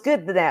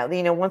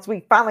that, once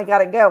we finally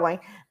got it going.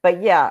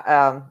 But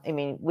yeah, I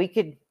mean, we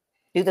could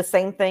do the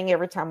same thing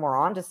every time we're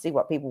on to see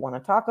what people want to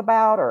talk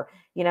about or,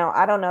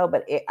 I don't know,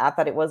 but I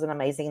thought it was an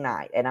amazing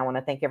night. And I want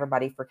to thank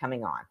everybody for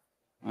coming on.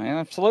 Well,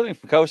 absolutely.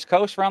 From coast to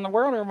coast around the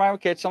world, everybody will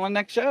catch you on the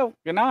next show.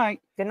 Good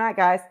night. Good night,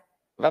 guys.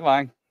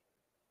 Bye-bye.